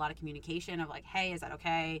think there was a lot of communication of like, hey, is that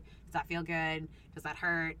okay? Does that feel good? Does that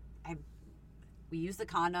hurt? We used the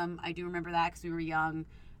condom. I do remember that because we were young,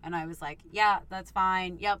 and I was like, yeah, that's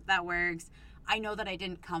fine. Yep, that works. I know that I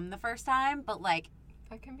didn't come the first time, but like,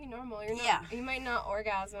 That can be normal. You're not, Yeah. You might not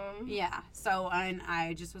orgasm. yeah. So, and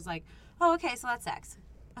I just was like, oh, okay, so that's sex.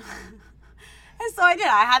 And so I did.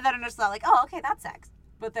 I had that initial thought, like, oh, okay, that's sex.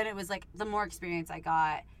 But then it was like, the more experience I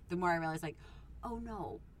got, the more I realized, like, oh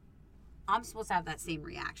no, I'm supposed to have that same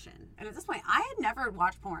reaction. And at this point, I had never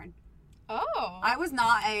watched porn. Oh. I was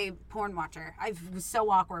not a porn watcher. I was so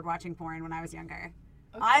awkward watching porn when I was younger.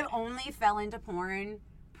 Okay. I only fell into porn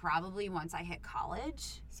probably once I hit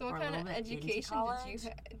college. So what or a kind of little bit into education college.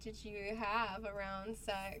 did you have around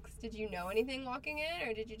sex? Did you know anything walking in,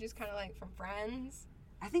 or did you just kind of like from friends?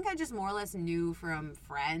 I think I just more or less knew from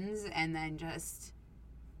friends, and then just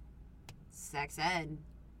sex ed,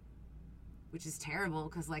 which is terrible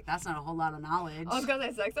because like that's not a whole lot of knowledge. I was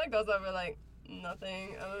gonna say sex ed goes over like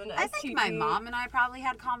nothing other than I think my STD. mom and I probably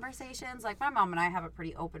had conversations. Like, my mom and I have a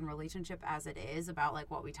pretty open relationship as it is about, like,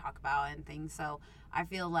 what we talk about and things. So I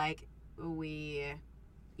feel like we,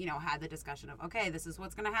 you know, had the discussion of, okay, this is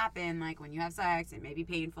what's going to happen. Like, when you have sex, it may be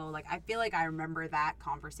painful. Like, I feel like I remember that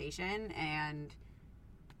conversation, and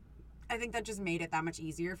I think that just made it that much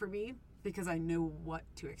easier for me because I knew what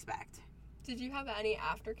to expect. Did you have any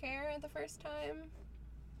aftercare the first time?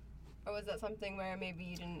 Or was that something where maybe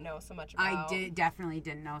you didn't know so much about? I definitely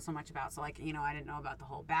didn't know so much about. So, like, you know, I didn't know about the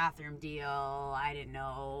whole bathroom deal. I didn't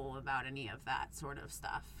know about any of that sort of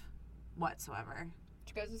stuff whatsoever.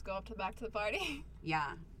 Did you guys just go back to the party?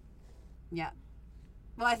 Yeah. Yeah.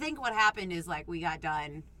 Well, I think what happened is, like, we got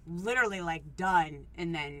done, literally, like, done,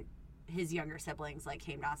 and then his younger siblings, like,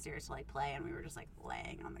 came downstairs to, like, play, and we were just, like,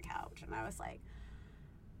 laying on the couch, and I was like,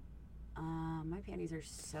 my panties are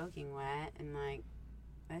soaking wet, and, like,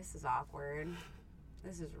 this is awkward.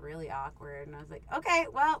 This is really awkward. And I was like, okay,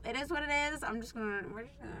 well, it is what it is. We're just gonna,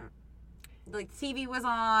 like, TV was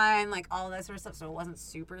on, like, all that sort of stuff, so it wasn't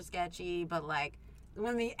super sketchy, but, like,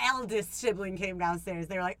 when the eldest sibling came downstairs,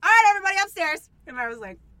 they were like, all right, everybody upstairs. And I was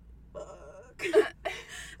like, fuck.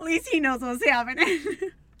 At least he knows what's happening.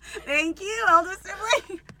 Thank you, eldest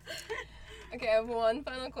sibling. Okay, I have one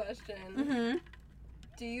final question. Mm-hmm.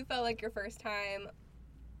 Do you feel like your first time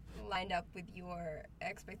lined up with your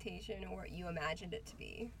expectation or what you imagined it to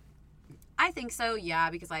be? I think so,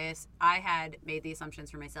 yeah, because I had made the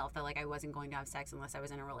assumptions for myself that, like, I wasn't going to have sex unless I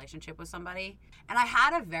was in a relationship with somebody. And I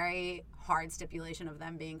had a very hard stipulation of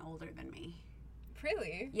them being older than me.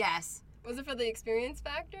 Really? Yes. Was it for the experience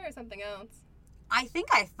factor or something else? I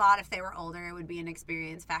think I thought if they were older, it would be an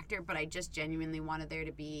experience factor, but I just genuinely wanted there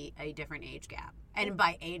to be a different age gap. And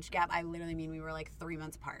by age gap, I literally mean we were, like, 3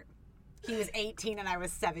 months apart. He was 18 and I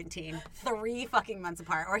was 17. 3 fucking months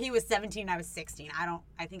apart. Or he was 17 and I was 16.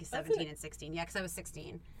 I think he's 17 and 16. Yeah, because I was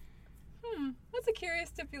 16. That's a curious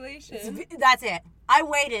stipulation. That's it. I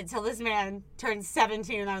waited till this man turned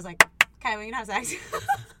 17 and I was like, okay, we can have sex.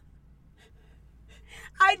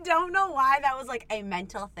 I don't know why that was, like, a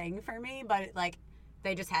mental thing for me, but, like,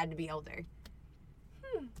 they just had to be older.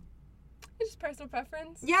 It's just personal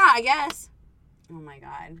preference? Yeah, I guess. Oh, my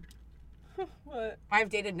God. What? I've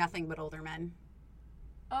dated nothing but older men.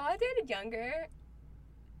 Oh, I dated younger.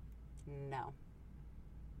 No.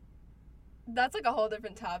 That's like a whole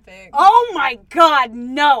different topic. Oh, my God,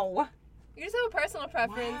 no. You just have a personal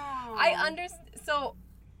preference. Wow. I understand. So,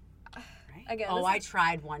 Right? again, I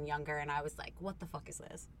tried one younger, and I was like, what the fuck is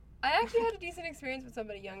this? I actually had a decent experience with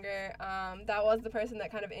somebody younger. That was the person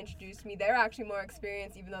that kind of introduced me. They were actually more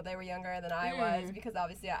experienced, even though they were younger than I was, because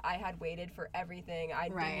obviously I had waited for everything. I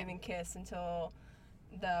didn't even kiss until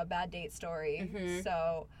the bad date story. Mm-hmm.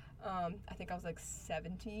 So I think I was like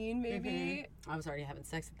 17, maybe. Mm-hmm. I was already having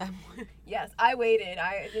sex at that point. Yes, I waited.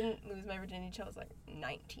 I didn't lose my virginity until I was like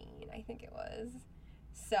 19, I think it was.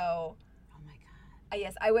 So...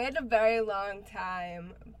 Yes, I waited a very long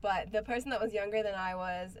time, but the person that was younger than I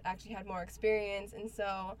was actually had more experience, and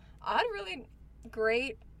so I had a really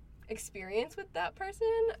great experience with that person.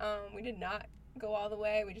 We did not go all the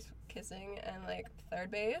way. We just kissing and, like,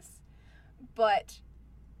 third base. But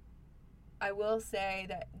I will say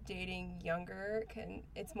that dating younger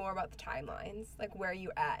it's more about the timelines, like where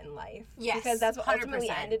you at in life. Yes, because that's what 100%. Ultimately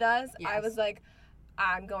ended us. Yes. I was like,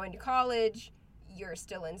 I'm going to college, you're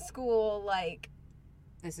still in school, like...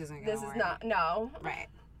 This isn't gonna work. Not, no. Right.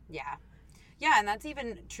 Yeah. Yeah, and that's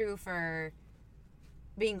even true for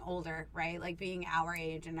being older, right? Like, being our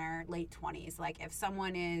age in our late 20s. Like, if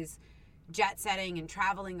someone is jet setting and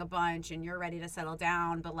traveling a bunch and you're ready to settle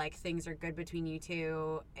down, but, like, things are good between you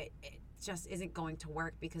two, it just isn't going to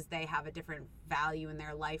work because they have a different value in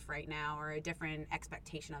their life right now or a different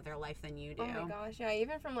expectation of their life than you do. Oh my gosh, yeah.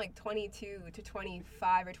 Even from, like, 22 to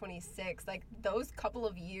 25 or 26, like, those couple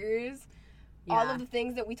of years... Yeah. All of the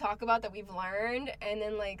things that we talk about that we've learned, and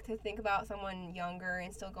then, like, to think about someone younger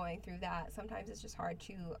and still going through that, sometimes it's just hard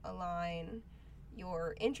to align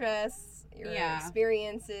your interests, your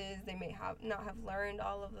experiences. They may not have learned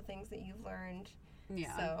all of the things that you've learned.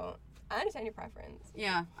 Yeah. So I understand your preference.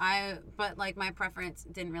 Yeah, but, like, my preference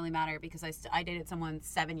didn't really matter because I dated someone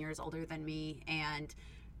 7 years older than me, and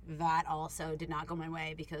that also did not go my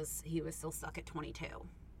way because he was still stuck at 22.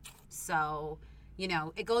 So, you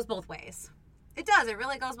know, it goes both ways. It does. It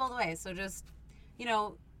really goes both ways. So just, you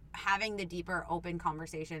know, having the deeper, open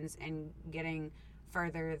conversations and getting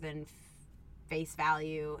further than face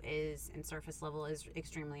value and surface level is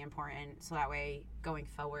extremely important. So that way, going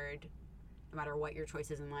forward, no matter what your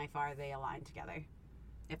choices in life are, they align together,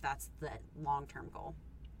 if that's the long-term goal.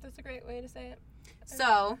 That's a great way to say it.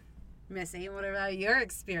 So, Missy, what about your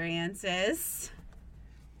experiences?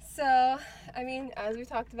 So, I mean, as we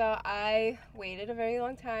talked about, I waited a very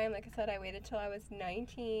long time. Like I said, I waited till I was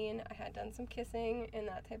 19. I had done some kissing and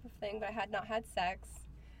that type of thing, but I had not had sex.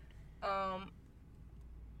 I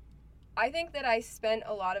think that I spent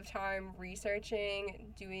a lot of time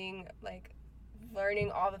researching, doing, like,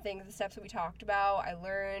 learning all the things, the steps that we talked about. I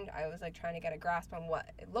was, like, trying to get a grasp on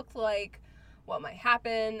what it looked like. what might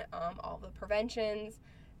happen, all the preventions.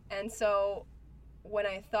 And so when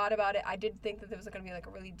I thought about it, I did think that there was going to be like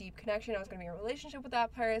a really deep connection. I was going to be in a relationship with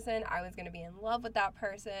that person. I was going to be in love with that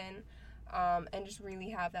person, and just really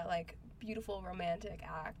have that like beautiful romantic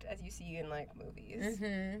act as you see in like movies.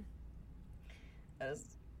 Mm-hmm. That is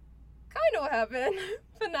kind of what happened,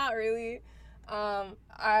 but not really.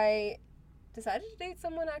 I decided to date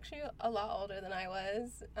someone actually a lot older than I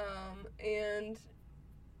was, and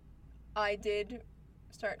I did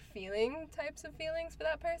start feeling types of feelings for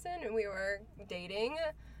that person, and we were dating,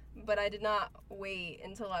 but I did not wait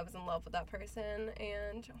until I was in love with that person,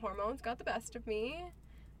 and hormones got the best of me,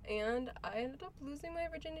 and I ended up losing my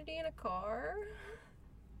virginity in a car.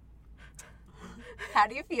 How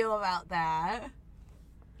do you feel about that?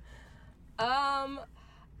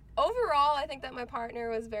 Overall, I think that my partner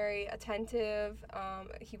was very attentive.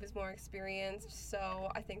 He was more experienced,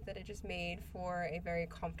 so I think that it just made for a very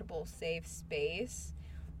comfortable, safe space,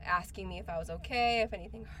 asking me if I was okay, if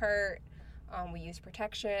anything hurt. We used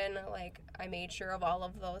protection, like I made sure of all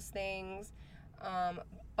of those things.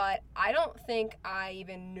 But I don't think I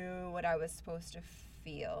even knew what I was supposed to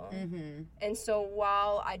feel. Mm-hmm. And so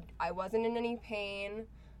while I wasn't in any pain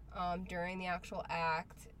during the actual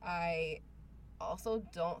act, I also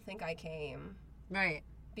don't think I came. Right.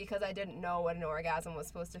 Because I didn't know what an orgasm was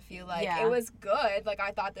supposed to feel like. Yeah. It was good. Like, I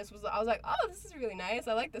thought I was like, oh, this is really nice.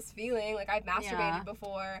 I like this feeling. Like, I've masturbated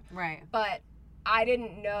before. Right. But I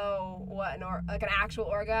didn't know what an actual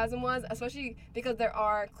orgasm was, especially because there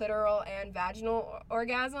are clitoral and vaginal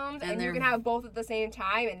orgasms, and you can have both at the same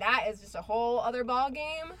time, and that is just a whole other ball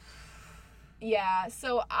game. Yeah,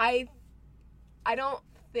 so I don't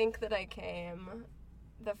think that I came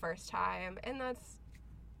the first time, and that's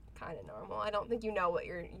kind of normal. I don't think you know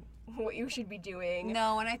what you should be doing.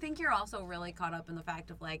 No, and I think you're also really caught up in the fact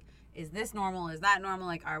of like, is this normal? Is that normal?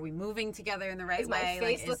 Like, are we moving together in the right way? Is my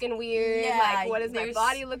face like, looking weird? Yeah, like, what does my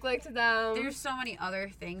body look like to them? There's so many other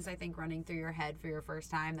things, I think, running through your head for your first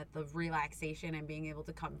time that the relaxation and being able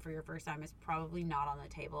to come for your first time is probably not on the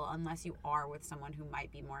table unless you are with someone who might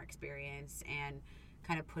be more experienced and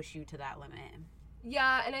kind of push you to that limit.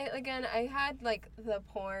 Yeah, and I had like the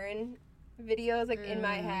porn videos like in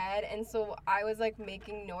my head, and so I was like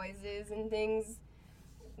making noises and things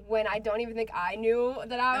when I don't even think I knew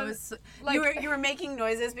that I was like, you were making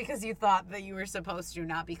noises because you thought that you were supposed to,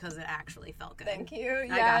 not because it actually felt good. Thank you.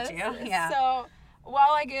 Yes. I got you. Yeah. So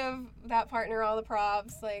while I give that partner all the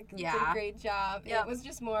props, like yeah. did a great job, Yep. it was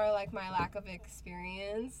just more like my lack of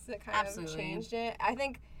experience that kind Absolutely. of changed it. I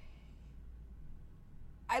think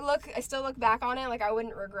I still look back on it like I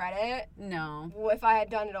wouldn't regret it. No. If I had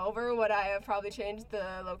done it over, would I have probably changed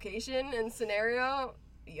the location and scenario?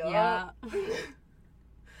 Yeah.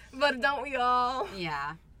 But don't we all?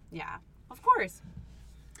 Yeah. Yeah. Of course.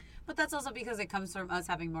 But that's also because it comes from us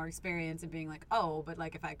having more experience and being like, oh, but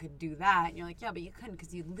like if I could do that, and you're like, yeah, but you couldn't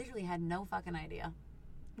because you literally had no fucking idea.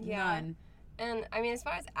 Yeah. None. And I mean, as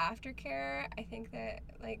far as aftercare, I think that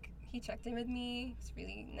like he checked in with me. It's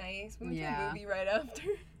really nice. We went to a movie right after.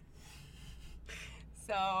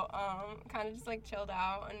 So, kind of just like chilled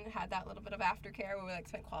out and had that little bit of aftercare where we like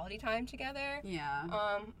spent quality time together.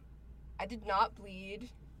 Yeah. I did not bleed.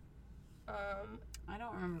 I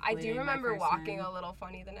don't remember. I do remember walking a little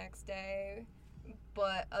funny the next day,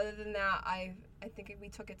 but other than that, I think we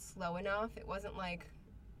took it slow enough. It wasn't like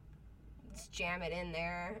just jam it in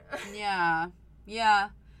there. Yeah.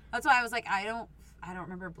 That's why I was like, I don't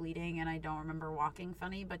remember bleeding and I don't remember walking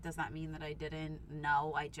funny, but does that mean that I didn't?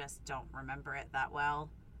 No, I just don't remember it that well.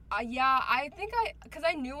 Yeah, I think because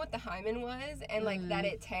I knew what the hymen was and like that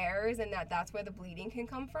it tears and that's where the bleeding can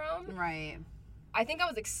come from. Right. I think I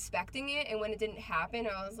was expecting it, and when it didn't happen,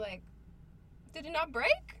 I was like, did it not break?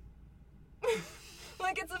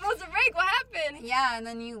 Like, it's supposed to break. What happened? Yeah, and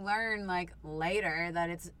then you learn, like, later that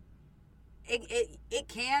it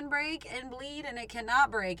can break and bleed, and it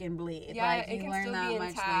cannot break and bleed. Yeah, like, it you can learn still that be much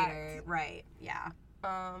intact. later. Right, yeah.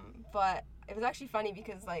 But it was actually funny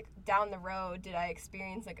because, like, down the road, did I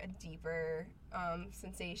experience, like, a deeper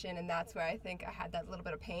sensation, and that's where I think I had that little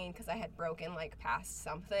bit of pain because I had broken, like, past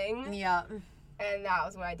something. Yeah. And that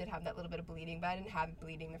was where I did have that little bit of bleeding, but I didn't have it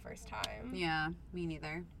bleeding the first time. Yeah, me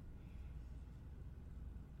neither.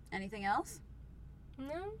 Anything else?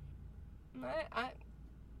 No.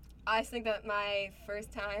 I think that my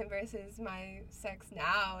first time versus my sex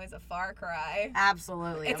now is a far cry.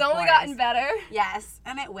 Absolutely. It's only gotten better. Yes,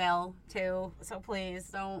 and it will, too. So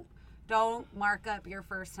please, don't mark up your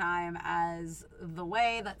first time as the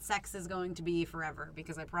way that sex is going to be forever,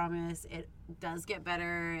 because I promise it does get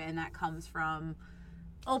better, and that comes from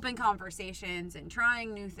open conversations and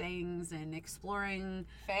trying new things and exploring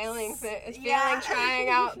failing, Yeah. trying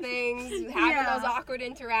out things, having Yeah. those awkward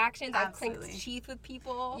interactions. I've Absolutely. clinked teeth with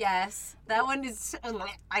people. Yes, that one is.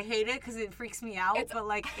 I hate it because it freaks me out, It's- but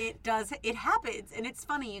like it happens, and it's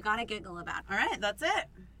funny. You gotta giggle about it. All right, that's it.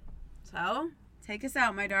 So take us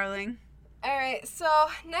out, my darling. All right, so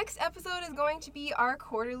next episode is going to be our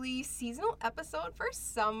quarterly seasonal episode for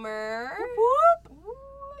summer. Whoop. Ooh,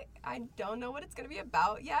 I don't know what it's going to be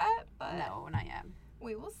about yet, but No, not yet.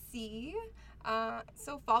 we will see.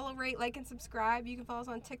 So follow, rate, like, and subscribe. You can follow us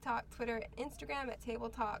on TikTok, Twitter, and Instagram at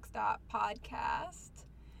tabletalks.podcast.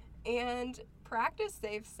 And practice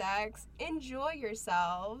safe sex. Enjoy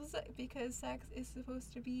yourselves, because sex is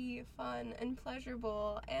supposed to be fun and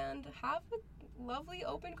pleasurable. And have a lovely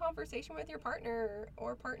open conversation with your partner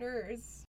or partners.